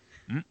often.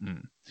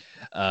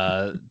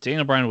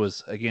 Daniel Bryan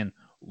was, again,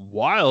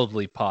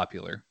 wildly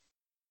popular.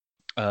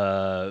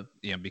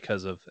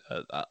 Because of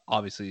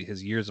obviously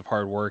his years of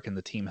hard work and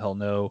the Team Hell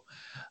No,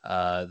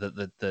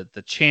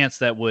 the chants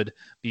that would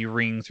be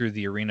ringing through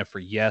the arena for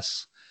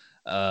yes.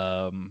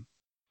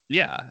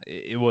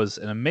 It was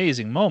an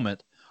amazing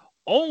moment,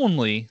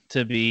 only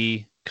to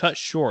be cut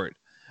short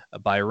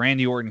by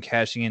Randy Orton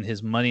cashing in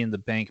his Money in the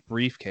Bank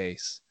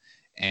briefcase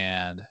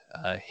and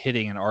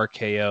hitting an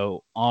RKO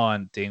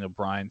on Daniel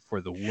Bryan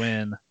for the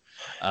win,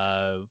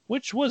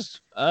 which was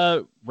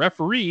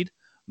refereed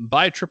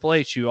by Triple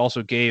H, who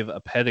also gave a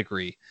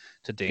pedigree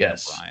to Daniel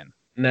Bryan.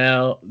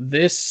 Now,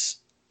 this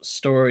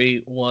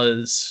story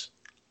was,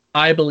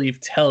 I believe,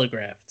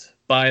 telegraphed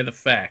by the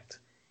fact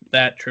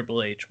that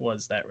Triple H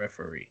was that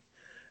referee.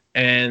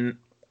 And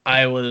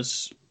I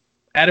was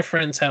at a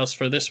friend's house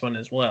for this one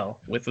as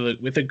well, with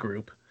a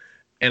group.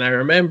 And I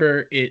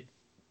remember it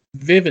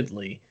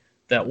vividly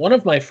that one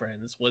of my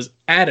friends was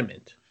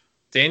adamant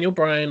Daniel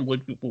Bryan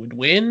would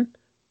win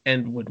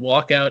and would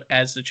walk out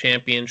as the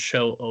champion,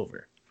 show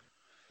over.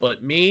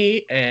 But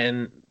me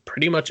and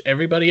pretty much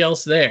everybody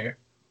else there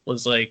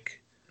was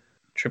like,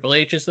 Triple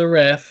H is the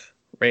ref.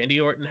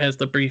 Randy Orton has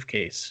the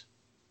briefcase.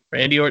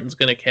 Randy Orton's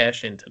going to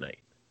cash in tonight.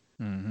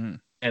 Mm-hmm.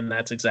 And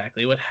that's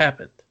exactly what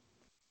happened.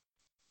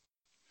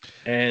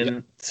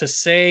 And to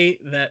say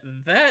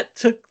that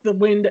took the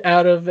wind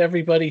out of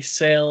everybody's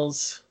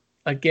sails,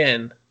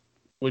 again,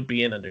 would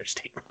be an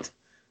understatement.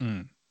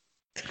 Mm.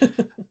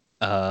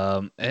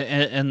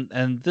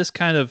 And this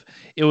kind of,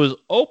 it was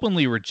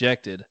openly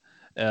rejected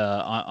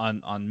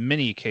on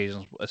many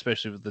occasions,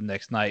 especially with the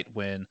next night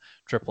when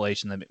Triple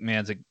H and the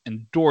McMahons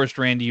endorsed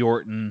Randy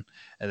Orton,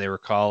 and they were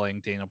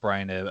calling Daniel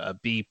Bryan a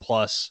B+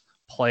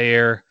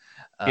 player,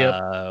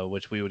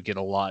 which we would get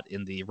a lot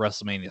in the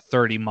WrestleMania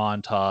 30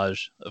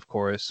 montage, of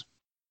course.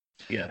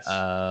 Yes.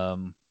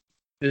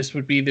 This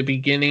would be the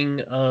beginning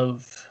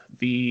of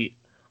the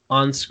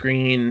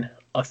on-screen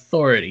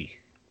authority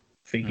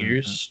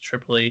figures,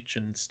 Triple H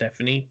and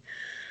Stephanie,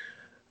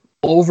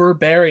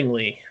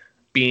 overbearingly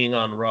being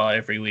on Raw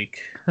every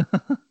week.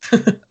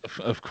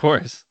 Of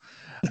course.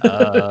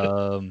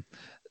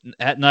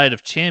 At Night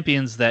of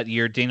Champions that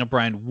year, Daniel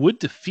Bryan would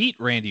defeat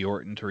Randy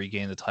Orton to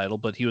regain the title,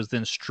 but he was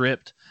then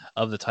stripped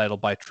of the title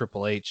by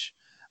Triple H,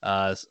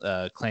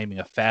 claiming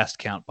a fast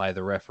count by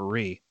the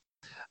referee.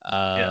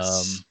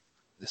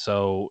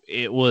 So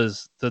it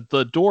was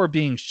the door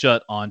being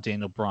shut on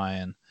Daniel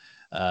Bryan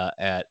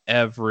at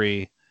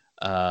every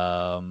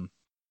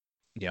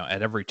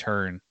at every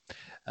turn.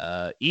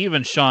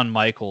 Even Shawn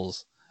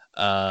Michaels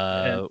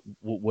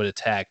would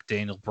attack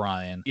Daniel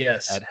Bryan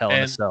at Hell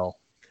in a Cell.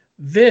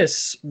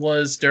 This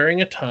was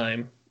during a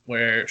time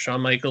where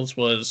Shawn Michaels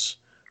was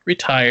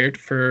retired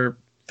for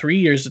 3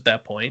 years at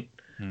that point.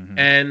 Mm-hmm.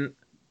 And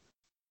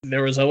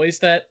there was always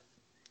that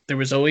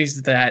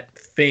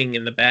thing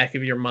in the back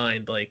of your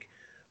mind, like,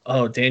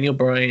 oh, Daniel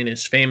Bryan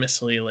is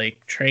famously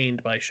like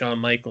trained by Shawn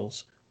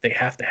Michaels. They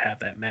have to have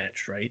that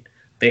match, right?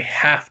 They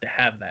have to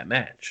have that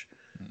match.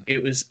 Mm-hmm.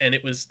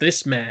 It was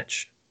this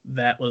match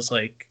that was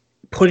like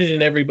put it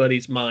in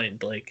everybody's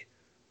mind, like,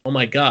 oh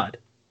my God,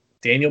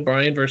 Daniel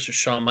Bryan versus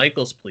Shawn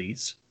Michaels,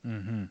 please.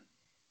 Mm-hmm.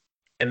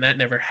 And that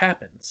never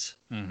happens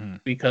Mm-hmm.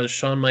 because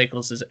Shawn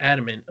Michaels is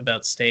adamant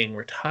about staying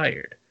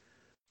retired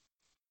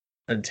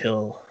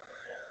until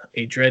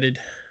a dreaded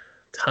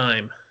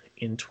time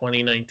in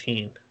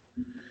 2019.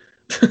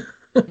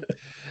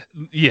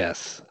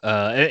 Yes,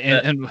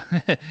 and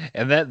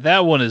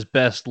that one is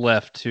best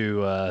left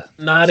to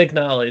not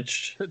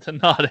acknowledged, to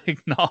not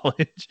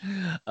acknowledge.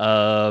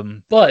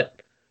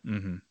 But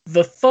mm-hmm.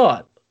 the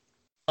thought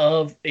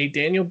of a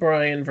Daniel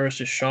Bryan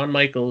versus Shawn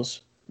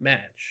Michaels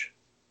match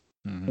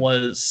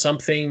was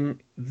something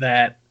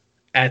that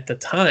at the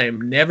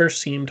time never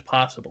seemed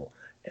possible,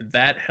 and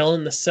that Hell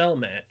in the Cell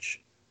match,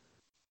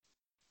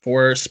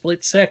 for a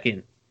split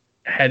second,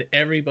 had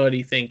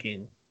everybody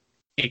thinking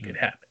it could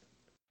happen.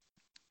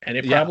 And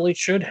it probably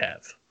should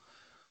have.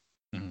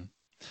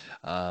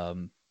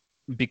 Mm-hmm.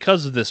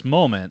 Because of this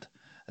moment,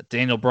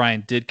 Daniel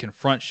Bryan did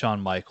confront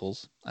Shawn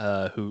Michaels,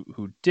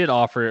 who did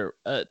offer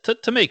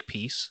to make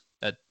peace.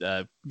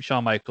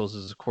 Shawn Michaels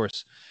is, of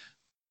course,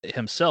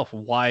 himself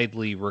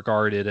widely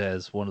regarded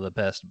as one of the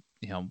best,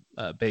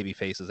 baby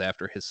faces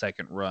after his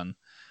second run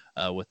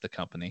with the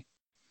company.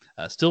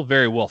 Still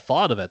very well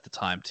thought of at the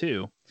time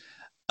too.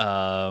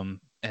 And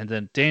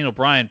then Daniel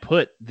Bryan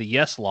put the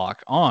yes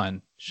lock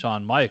on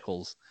Shawn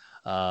Michaels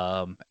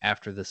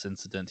after this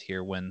incident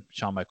here, when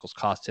Shawn Michaels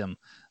cost him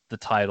the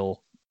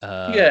title.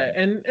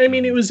 And I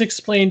mean, it was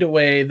explained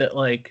away that,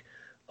 like,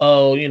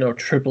 oh,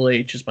 Triple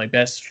H is my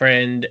best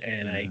friend,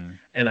 and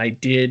I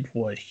did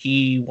what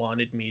he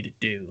wanted me to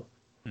do,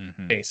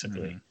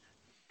 basically.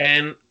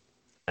 And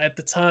at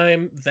the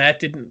time, that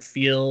didn't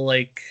feel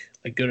like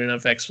a good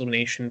enough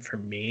explanation for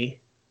me.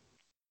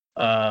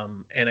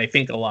 And I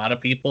think a lot of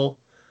people,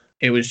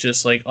 it was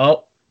just like,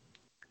 oh,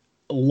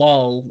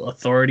 lol,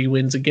 authority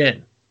wins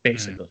again,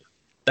 basically.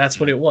 That's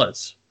what it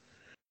was.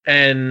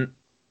 And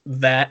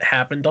that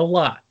happened a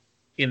lot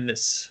in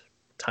this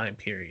time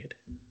period.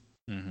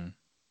 And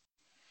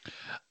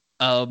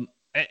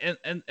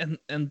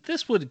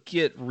this would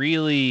get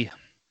really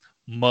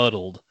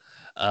muddled,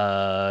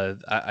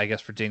 I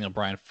guess, for Daniel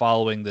Bryan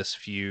following this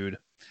feud.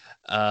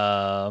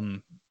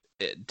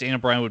 Daniel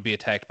Bryan would be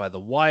attacked by the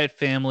Wyatt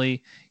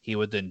family. He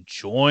would then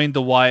join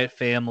the Wyatt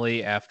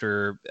family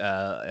after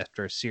a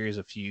series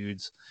of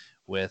feuds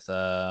with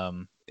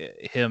him,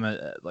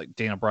 like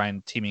Daniel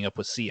Bryan teaming up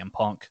with CM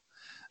Punk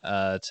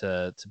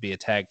to be a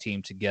tag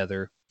team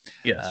together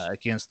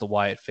against the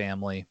Wyatt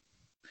family.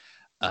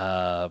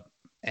 And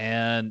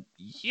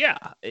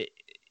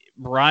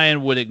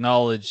Bryan would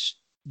acknowledge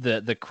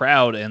the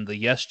crowd and the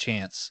yes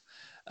chants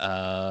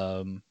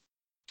for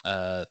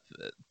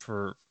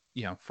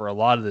a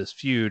lot of this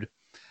feud.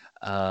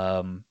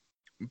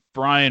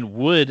 Bryan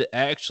would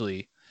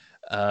actually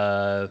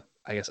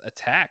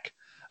attack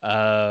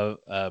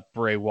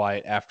Bray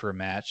Wyatt after a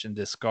match and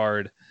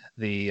discard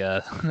the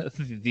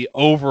the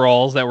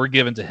overalls that were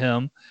given to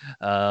him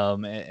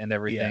and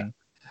everything.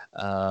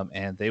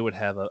 And they would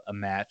have a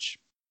match.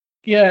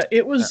 Yeah,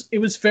 it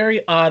was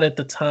very odd at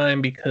the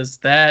time because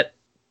that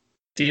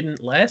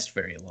didn't last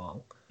very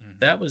long.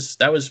 That was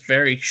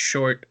very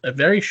short, a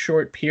very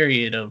short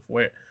period of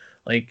where,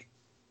 like,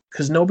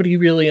 because nobody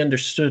really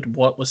understood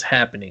what was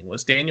happening.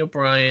 Was Daniel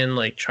Bryan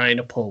like trying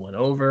to pull one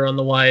over on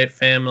the Wyatt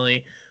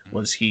family?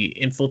 Was he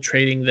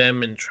infiltrating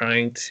them and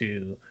trying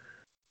to,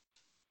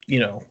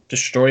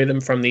 destroy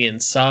them from the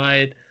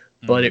inside?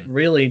 But it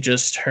really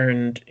just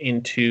turned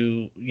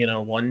into,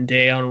 one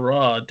day on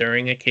Raw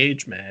during a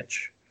cage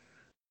match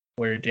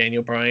where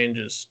Daniel Bryan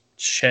just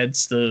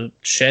sheds the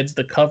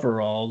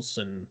coveralls.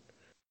 And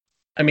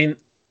I mean,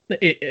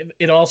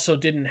 it also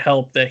didn't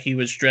help that he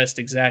was dressed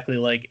exactly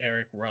like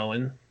Eric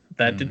Rowan.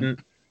 That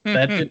didn't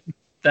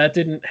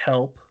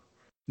help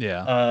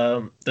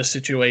the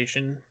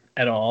situation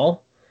at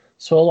all.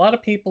 So a lot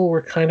of people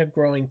were kind of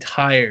growing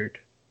tired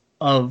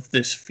of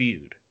this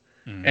feud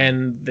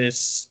and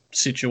this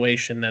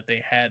situation that they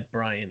had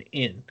Bryan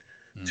in,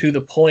 to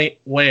the point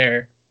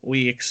where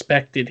we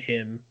expected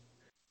him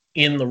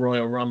in the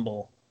Royal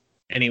Rumble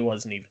and he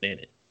wasn't even in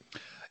it.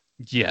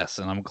 Yes,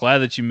 and I'm glad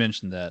that you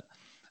mentioned that.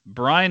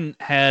 Bryan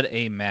had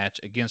a match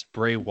against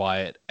Bray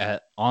Wyatt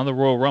on the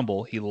Royal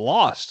Rumble. He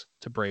lost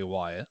to Bray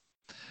Wyatt,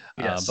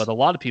 but a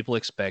lot of people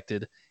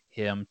expected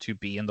him to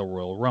be in the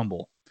Royal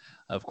Rumble.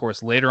 Of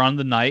course, later on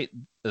the night,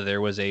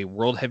 there was a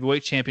World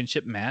Heavyweight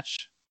Championship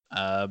match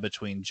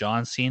between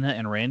John Cena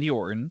and Randy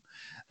Orton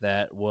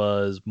that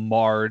was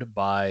marred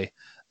by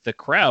the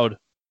crowd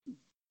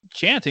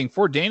chanting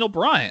for Daniel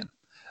Bryan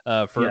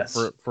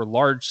for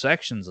large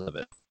sections of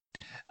it.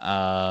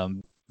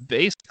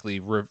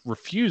 Basically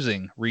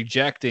rejecting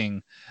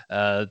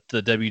the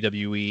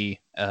WWE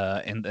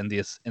and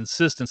the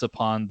insistence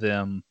upon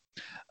them,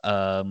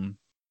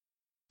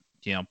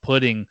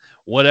 putting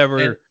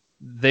whatever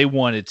they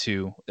wanted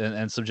to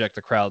and subject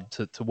the crowd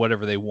to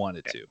whatever they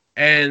wanted to.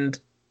 And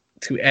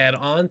to add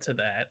on to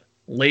that,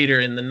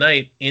 later in the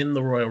night in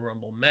the Royal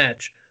Rumble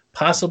match,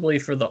 possibly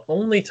for the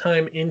only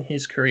time in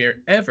his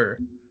career ever,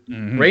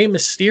 Rey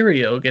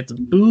Mysterio gets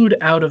booed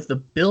out of the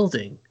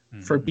building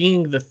for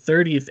being the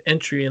 30th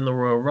entry in the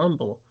Royal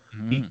Rumble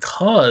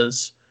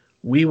because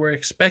we were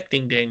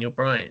expecting Daniel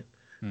Bryan.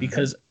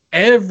 Because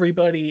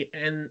everybody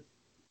in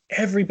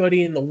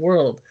the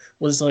world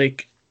was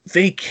like,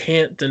 they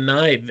can't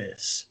deny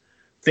this.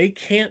 They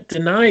can't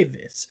deny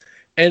this.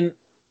 And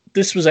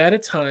this was at a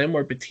time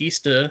where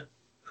Batista,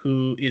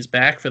 who is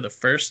back for the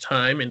first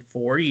time in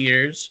 4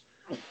 years,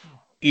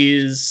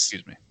 is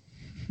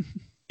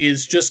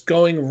just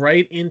going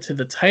right into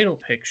the title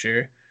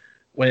picture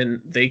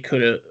when they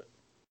could have.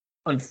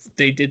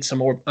 They did some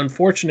more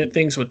unfortunate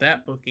things with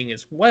that booking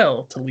as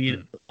well to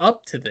lead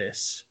up to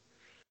this,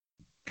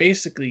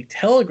 basically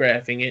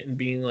telegraphing it and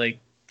being like,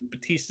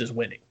 Batista's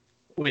winning.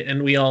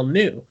 And we all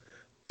knew.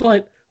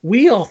 But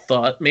we all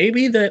thought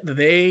maybe that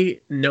they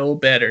know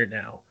better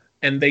now.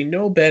 And they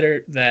know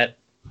better that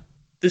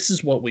this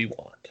is what we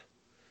want.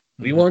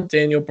 We want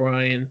Daniel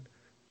Bryan.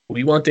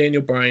 We want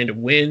Daniel Bryan to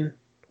win.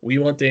 We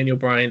want Daniel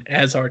Bryan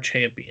as our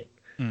champion.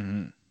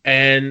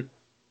 And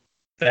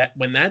that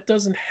when that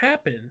doesn't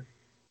happen,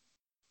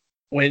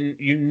 when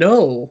you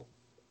know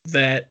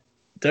that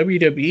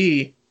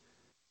WWE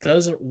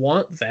doesn't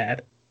want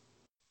that,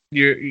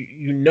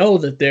 you know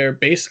that they're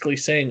basically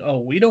saying, oh,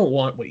 we don't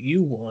want what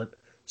you want,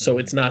 so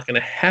it's not going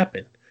to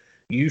happen.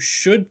 You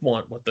should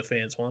want what the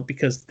fans want,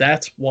 because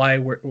that's why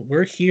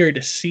we're here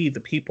to see the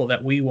people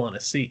that we want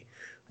to see.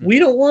 We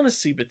don't want to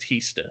see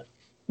Batista.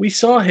 We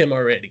saw him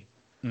already.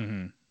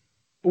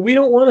 We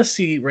don't want to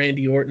see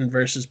Randy Orton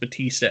versus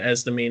Batista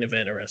as the main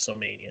event of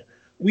WrestleMania.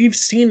 We've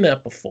seen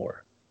that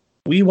before.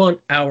 We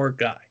want our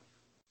guy,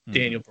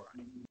 Daniel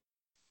Bryan.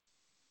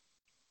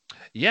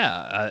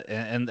 Yeah,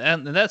 and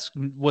that's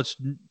what's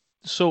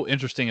so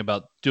interesting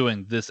about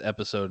doing this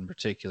episode in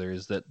particular,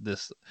 is that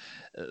this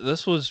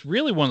was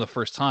really one of the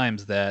first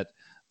times that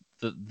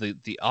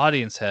the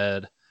audience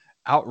had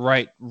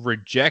outright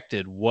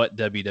rejected what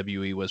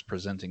WWE was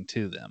presenting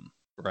to them,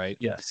 right?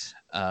 Yes.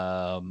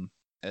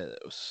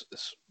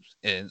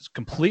 It's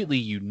completely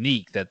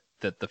unique that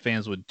the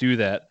fans would do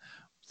that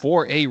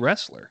for a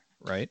wrestler,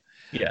 right?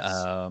 Yes.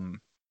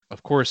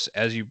 Of course,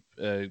 as you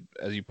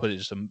put it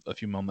just a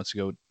few moments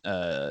ago,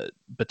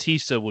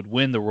 Batista would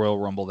win the Royal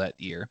Rumble that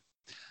year,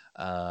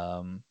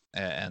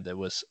 and it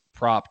was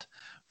propped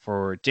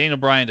for Daniel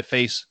Bryan to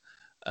face,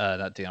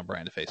 not Daniel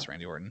Bryan to face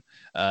Randy Orton,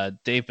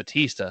 Dave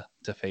Batista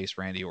to face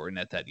Randy Orton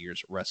at that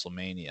year's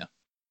WrestleMania.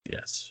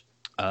 Yes.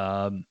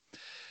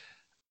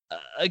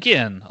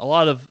 Again, a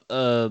lot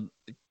of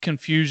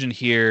confusion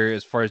here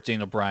as far as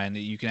Daniel Bryan.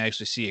 You can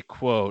actually see a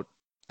quote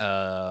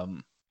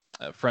from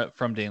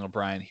Daniel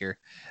Bryan here.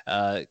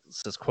 It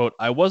says, quote,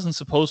 "I wasn't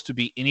supposed to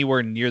be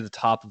anywhere near the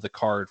top of the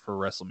card for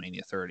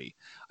WrestleMania 30.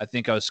 I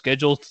think I was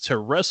scheduled to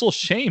wrestle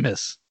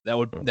Sheamus. That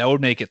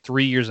would make it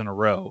 3 years in a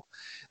row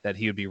that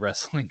he would be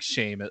wrestling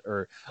Sheamus,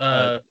 or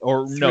no,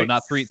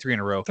 not three in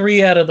a row.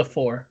 3 out of the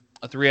 4.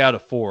 3 out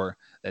of 4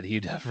 that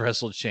he'd have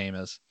wrestled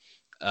Sheamus.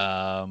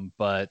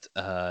 But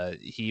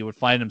he would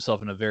find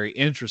himself in a very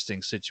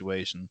interesting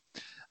situation.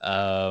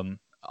 On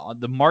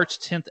the March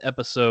 10th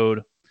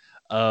episode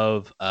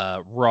of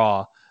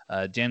Raw,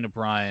 Daniel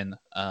Bryan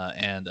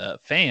and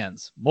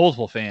fans,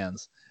 multiple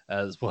fans,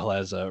 as well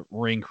as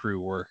ring crew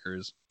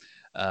workers,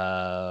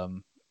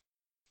 fans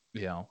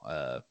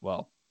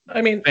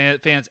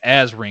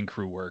as ring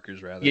crew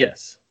workers, rather.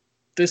 Yes.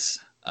 This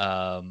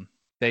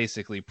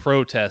basically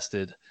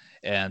protested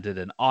and did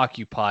an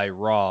Occupy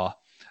Raw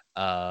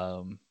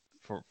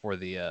for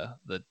the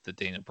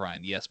Daniel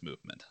Bryan Yes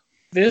movement.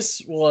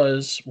 This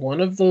was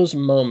one of those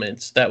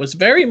moments that was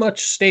very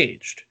much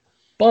staged,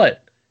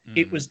 but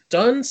it was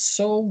done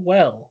so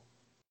well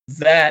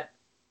that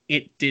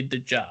it did the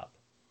job.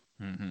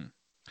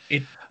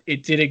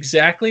 It did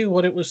exactly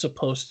what it was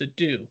supposed to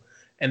do,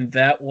 and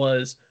that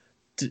was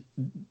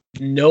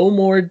no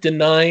more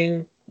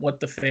denying what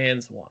the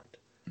fans want.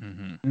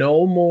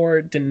 No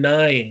more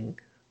denying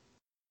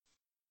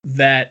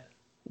that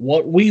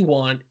what we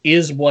want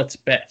is what's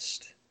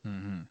best.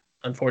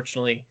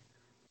 Unfortunately,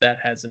 that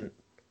hasn't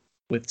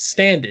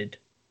withstanded.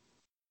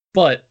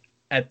 But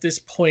at this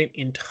point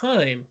in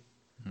time,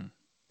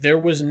 there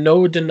was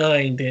no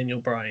denying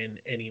Daniel Bryan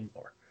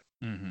anymore.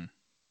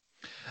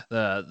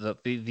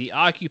 The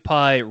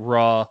Occupy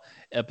Raw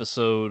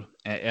episode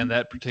and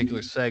that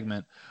particular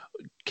segment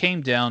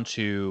came down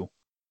to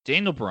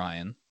Daniel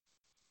Bryan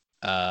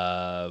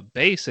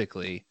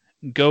basically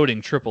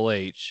goading Triple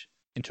H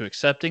into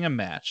accepting a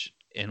match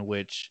in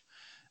which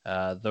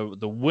the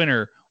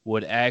winner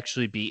would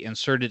actually be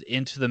inserted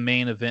into the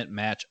main event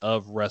match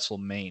of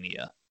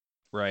WrestleMania,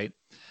 right?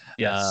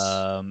 Yes.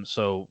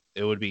 So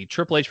it would be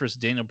Triple H versus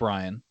Daniel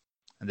Bryan,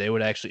 and they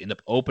would actually end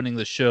up opening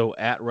the show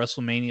at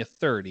WrestleMania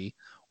 30.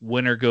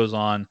 Winner goes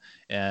on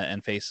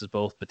and faces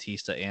both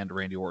Batista and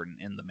Randy Orton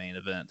in the main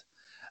event.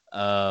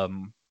 A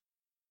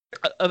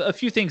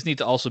few things need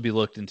to also be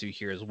looked into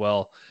here as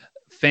well.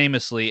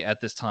 Famously, at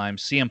this time,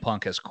 CM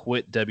Punk has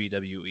quit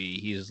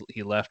WWE.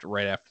 He left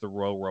right after the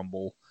Royal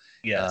Rumble.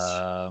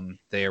 Yes.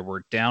 They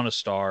were down a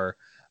star.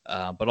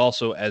 But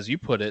also, as you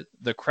put it,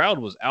 the crowd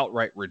was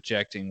outright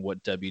rejecting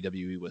what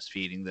WWE was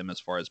feeding them as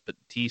far as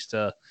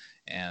Batista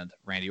and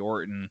Randy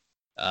Orton.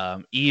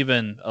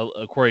 Even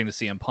according to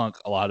CM Punk,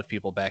 a lot of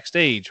people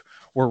backstage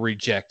were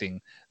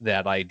rejecting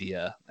that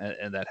idea,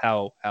 and that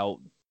how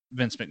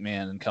Vince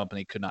McMahon and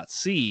company could not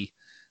see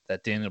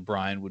that Daniel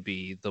Bryan would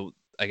be the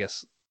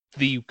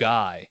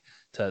guy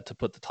to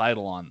put the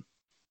title on.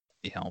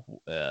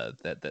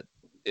 That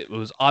it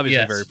was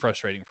obviously very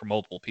frustrating for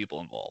multiple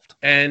people involved.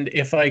 And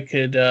if I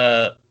could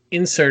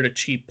insert a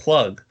cheap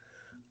plug,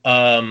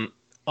 on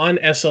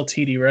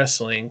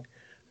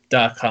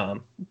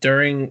SLTDWrestling.com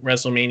during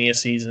WrestleMania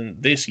season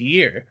this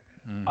year,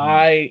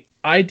 I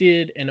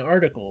did an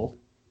article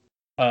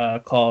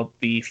called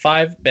 "The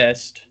 5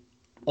 Best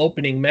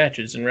Opening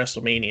Matches in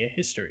WrestleMania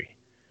History,"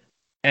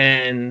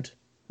 and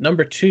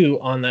number 2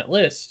 on that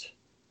list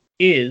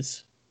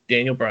is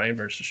Daniel Bryan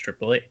versus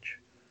Triple H.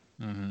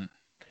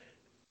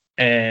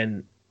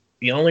 And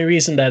the only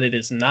reason that it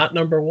is not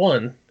number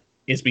 1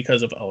 is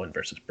because of Owen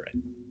versus Bret.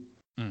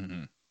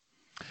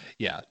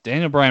 Yeah,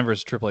 Daniel Bryan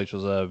versus Triple H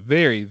was a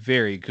very,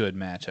 very good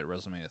match at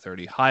WrestleMania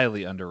 30.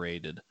 Highly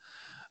underrated.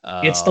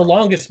 It's the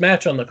longest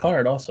match on the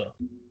card, also.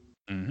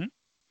 And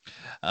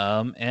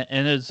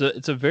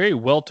it's a very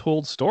well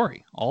told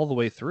story all the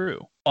way through.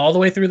 All the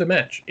way through the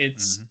match.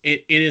 It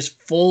is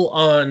full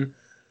on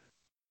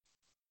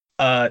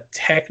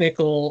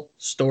technical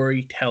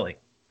storytelling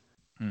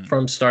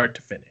from start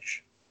to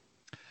finish.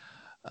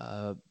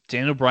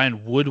 Daniel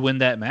Bryan would win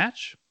that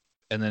match,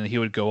 and then he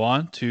would go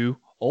on to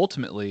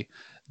ultimately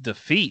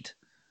defeat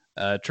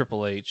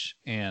Triple H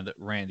and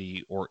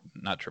Randy Orton.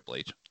 Not Triple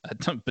H,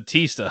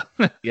 Batista.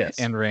 Yes.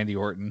 And Randy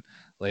Orton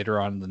later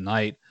on in the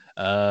night.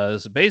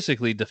 So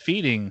basically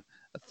defeating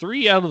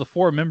 3 out of the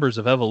 4 members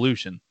of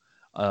Evolution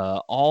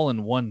all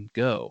in one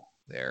go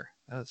there.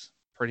 That's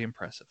pretty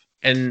impressive.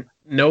 And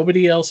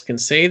nobody else can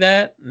say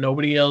that.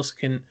 Nobody else,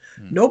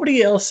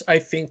 I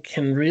think,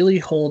 can really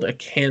hold a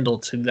candle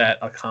to that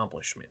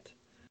accomplishment.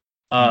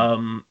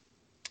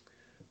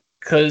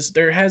 Because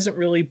there hasn't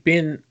really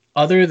been,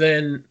 other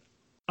than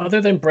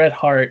Bret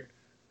Hart,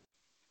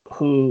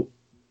 who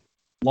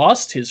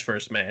lost his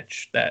first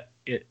match at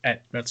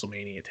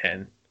WrestleMania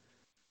 10.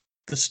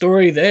 The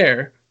story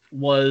there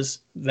was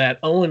that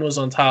Owen was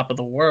on top of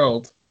the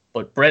world,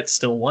 but Bret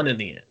still won in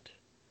the end.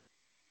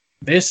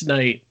 This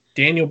night,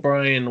 Daniel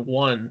Bryan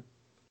won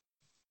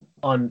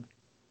on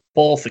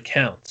both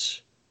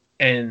accounts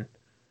and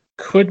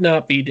could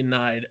not be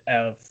denied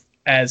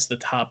as the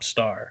top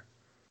star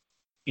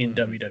in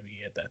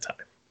WWE at that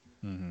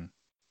time.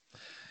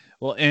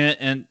 Well,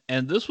 and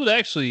this would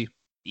actually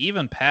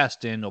even pass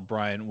Daniel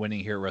Bryan winning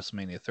here at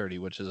WrestleMania 30,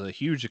 which is a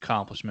huge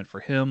accomplishment for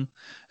him,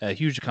 a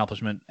huge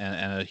accomplishment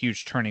and a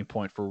huge turning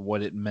point for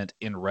what it meant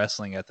in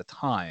wrestling at the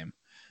time.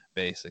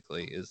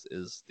 Basically,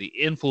 is the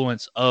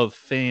influence of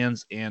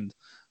fans and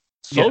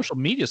social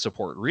media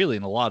support, really,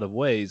 in a lot of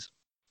ways,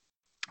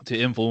 to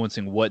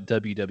influencing what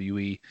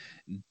WWE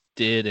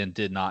did and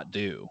did not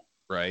do.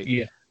 Right?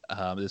 Yeah.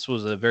 This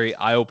was a very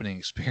eye-opening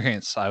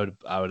experience, I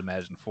would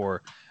imagine,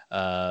 for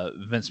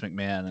Vince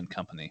McMahon and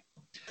company.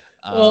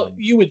 Well,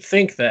 you would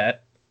think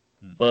that,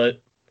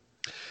 but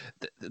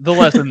the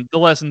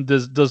lesson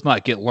does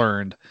not get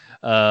learned.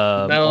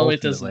 No,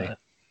 it does not.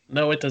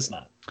 No, it does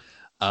not.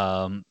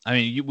 I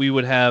mean, we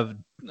would have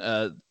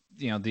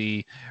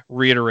the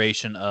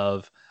reiteration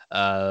of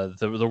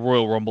the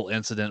Royal Rumble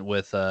incident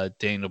with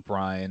Daniel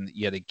Bryan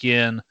yet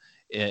again.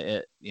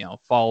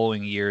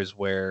 Following years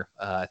where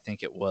I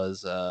think it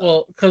was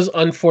because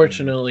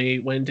unfortunately,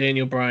 when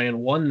Daniel Bryan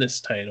won this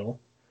title,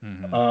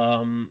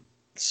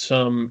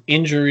 some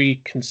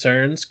injury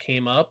concerns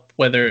came up,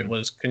 whether it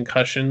was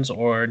concussions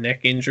or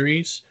neck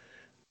injuries,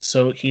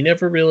 so he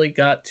never really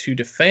got to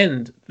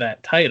defend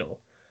that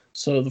title.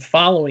 So the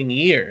following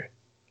year,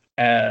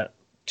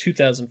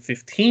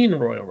 2015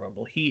 Royal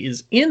Rumble, he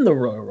is in the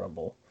Royal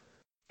Rumble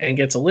and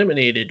gets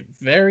eliminated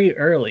very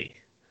early.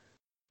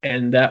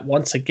 And that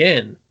once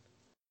again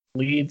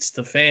leads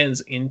the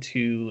fans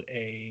into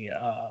a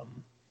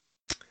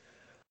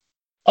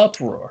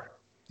uproar.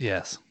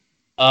 Yes.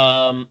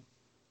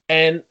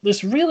 And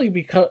this really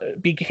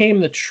became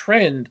the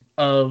trend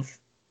of,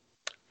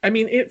 I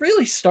mean, it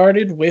really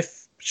started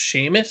with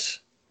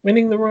Sheamus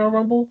winning the Royal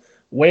Rumble,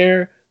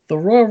 where the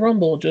Royal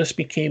Rumble just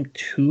became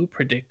too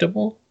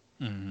predictable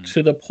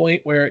to the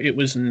point where it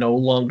was no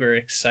longer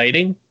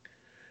exciting.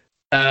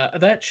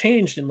 That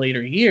changed in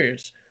later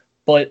years,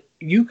 but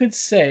you could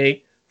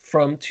say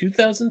from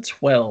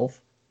 2012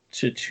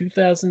 to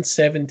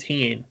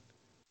 2017,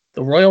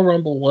 the Royal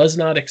Rumble was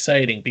not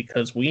exciting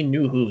because we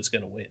knew who was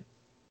going to win.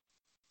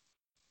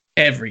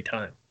 Every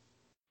time.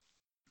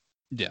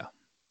 Yeah.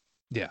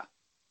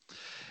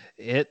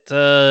 It's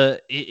a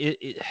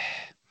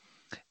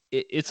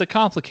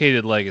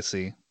complicated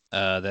legacy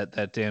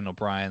that Daniel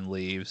Bryan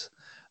leaves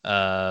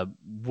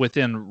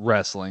within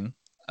wrestling,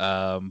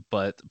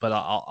 but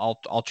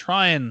I'll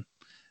try and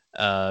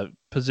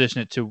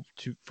position it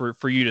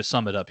for you to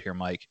sum it up here,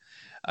 Mike.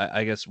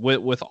 I guess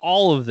with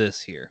all of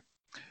this here,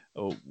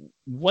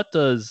 what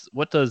does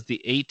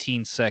the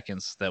 18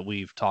 seconds that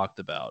we've talked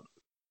about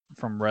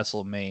from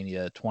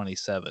WrestleMania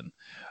 27,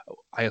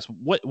 I guess,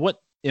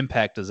 what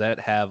impact does that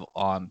have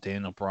on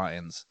Daniel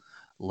Bryan's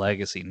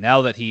legacy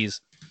now that he's,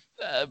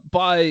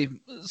 by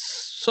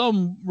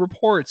some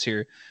reports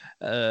here,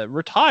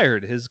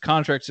 retired? His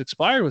contract's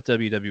expired with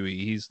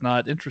WWE. He's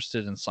not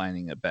interested in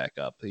signing it back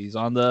up. He's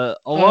on the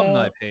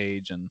alumni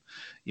page, and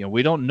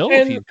we don't know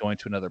if he's going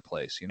to another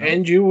place.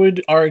 And you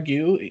would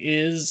argue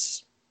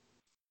is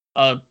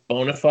a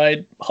bona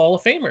fide Hall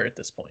of Famer at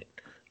this point.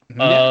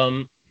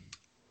 Yeah.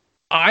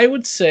 I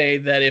would say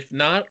that if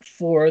not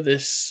for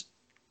this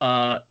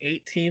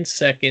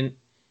 18-second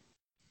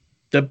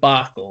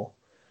debacle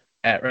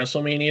at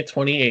WrestleMania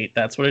 28,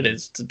 that's what it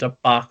is. It's a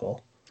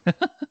debacle.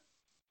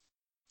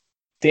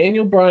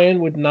 Daniel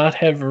Bryan would not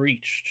have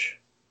reached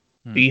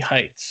the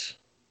heights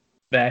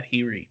that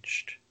he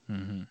reached.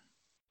 Mm-hmm.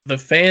 The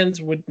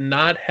fans would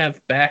not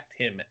have backed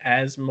him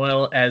as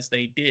well as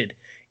they did,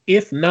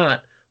 if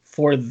not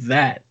for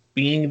that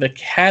being the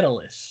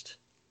catalyst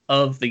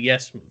of the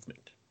Yes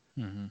Movement.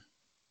 Mm-hmm.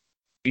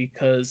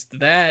 Because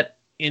that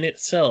in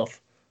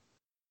itself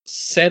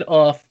set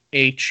off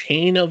a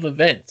chain of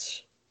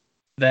events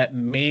that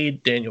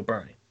made Daniel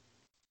Bryan.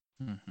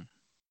 Mm-hmm.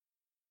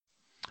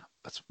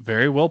 That's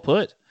very well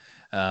put.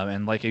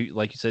 And like you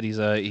said,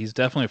 he's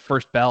definitely a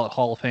first ballot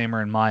Hall of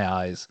Famer in my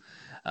eyes.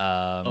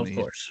 Of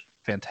course.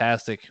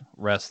 Fantastic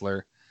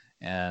wrestler.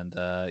 And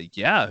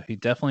he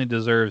definitely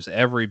deserves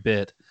every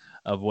bit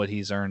of what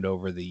he's earned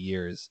over the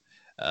years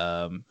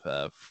from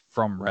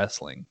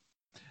wrestling.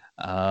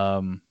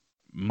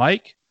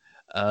 Mike,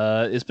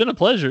 it's been a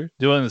pleasure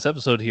doing this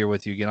episode here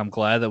with you again. I'm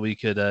glad that we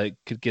could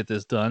get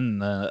this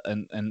done,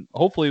 and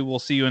hopefully we'll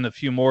see you in a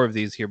few more of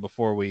these here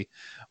before we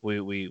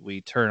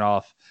turn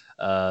off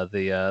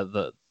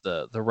the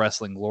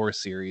Wrestling Lore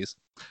series.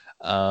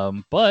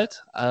 But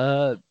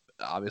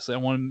obviously, I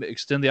want to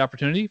extend the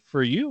opportunity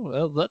for you.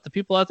 Let the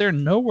people out there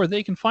know where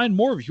they can find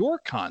more of your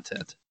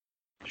content.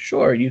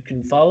 Sure, you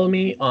can follow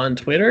me on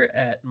Twitter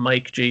at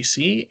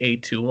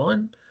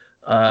MikeJC821.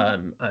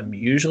 I'm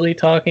usually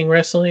talking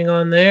wrestling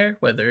on there,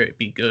 whether it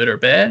be good or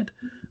bad,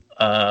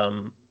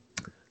 among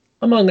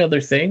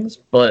other things.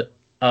 But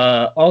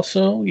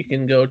also, you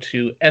can go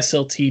to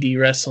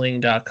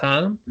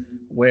sltdwrestling.com,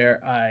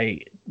 where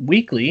I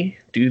weekly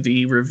do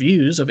the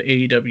reviews of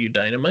AEW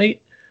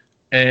Dynamite,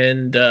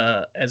 and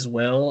as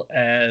well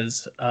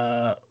as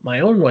my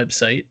own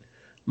website,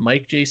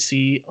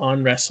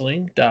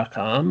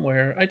 MikeJCOnWrestling.com,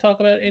 where I talk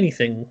about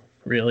anything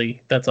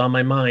really that's on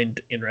my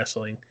mind in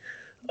wrestling.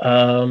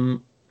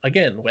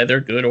 Again, whether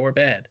good or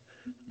bad.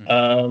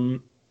 That's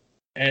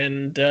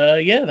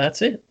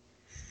it.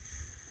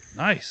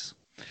 Nice.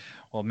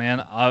 Well,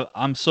 man,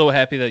 I'm so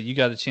happy that you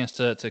got a chance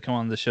to come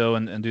on the show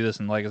and do this.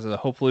 And like I said,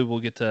 hopefully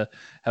we'll get to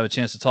have a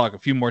chance to talk a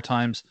few more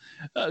times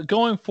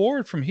going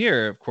forward from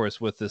here, of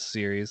course, with this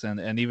series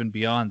and even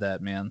beyond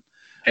that, man.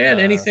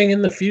 And anything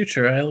in the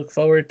future. I look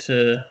forward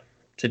to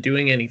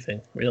doing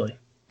anything, really.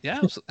 Yeah,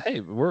 hey,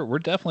 we're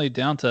definitely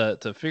down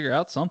to figure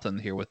out something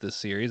here with this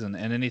series and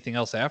anything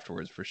else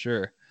afterwards for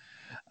sure.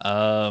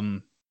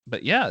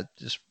 But yeah,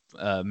 just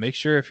make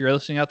sure if you're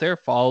listening out there,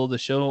 follow the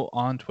show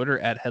on Twitter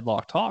at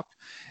Headlock Talk.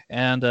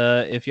 And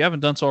if you haven't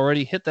done so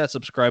already, hit that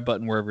subscribe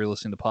button wherever you're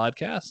listening to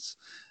podcasts.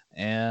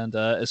 And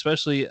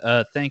especially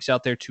thanks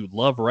out there to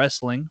Love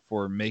Wrestling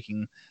for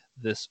making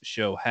this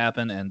show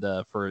happen and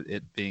for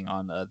it being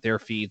on their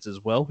feeds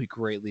as well. We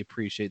greatly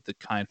appreciate the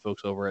kind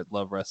folks over at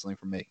Love Wrestling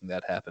for making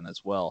that happen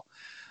as well.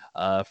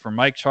 For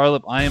Mike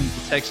Charlip, I am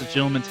the Texas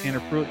Gentleman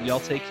Tanner Pruitt.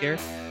 Y'all take care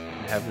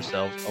and have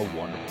yourselves a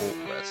wonderful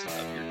rest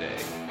of your day.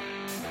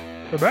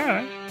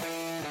 Bye-bye.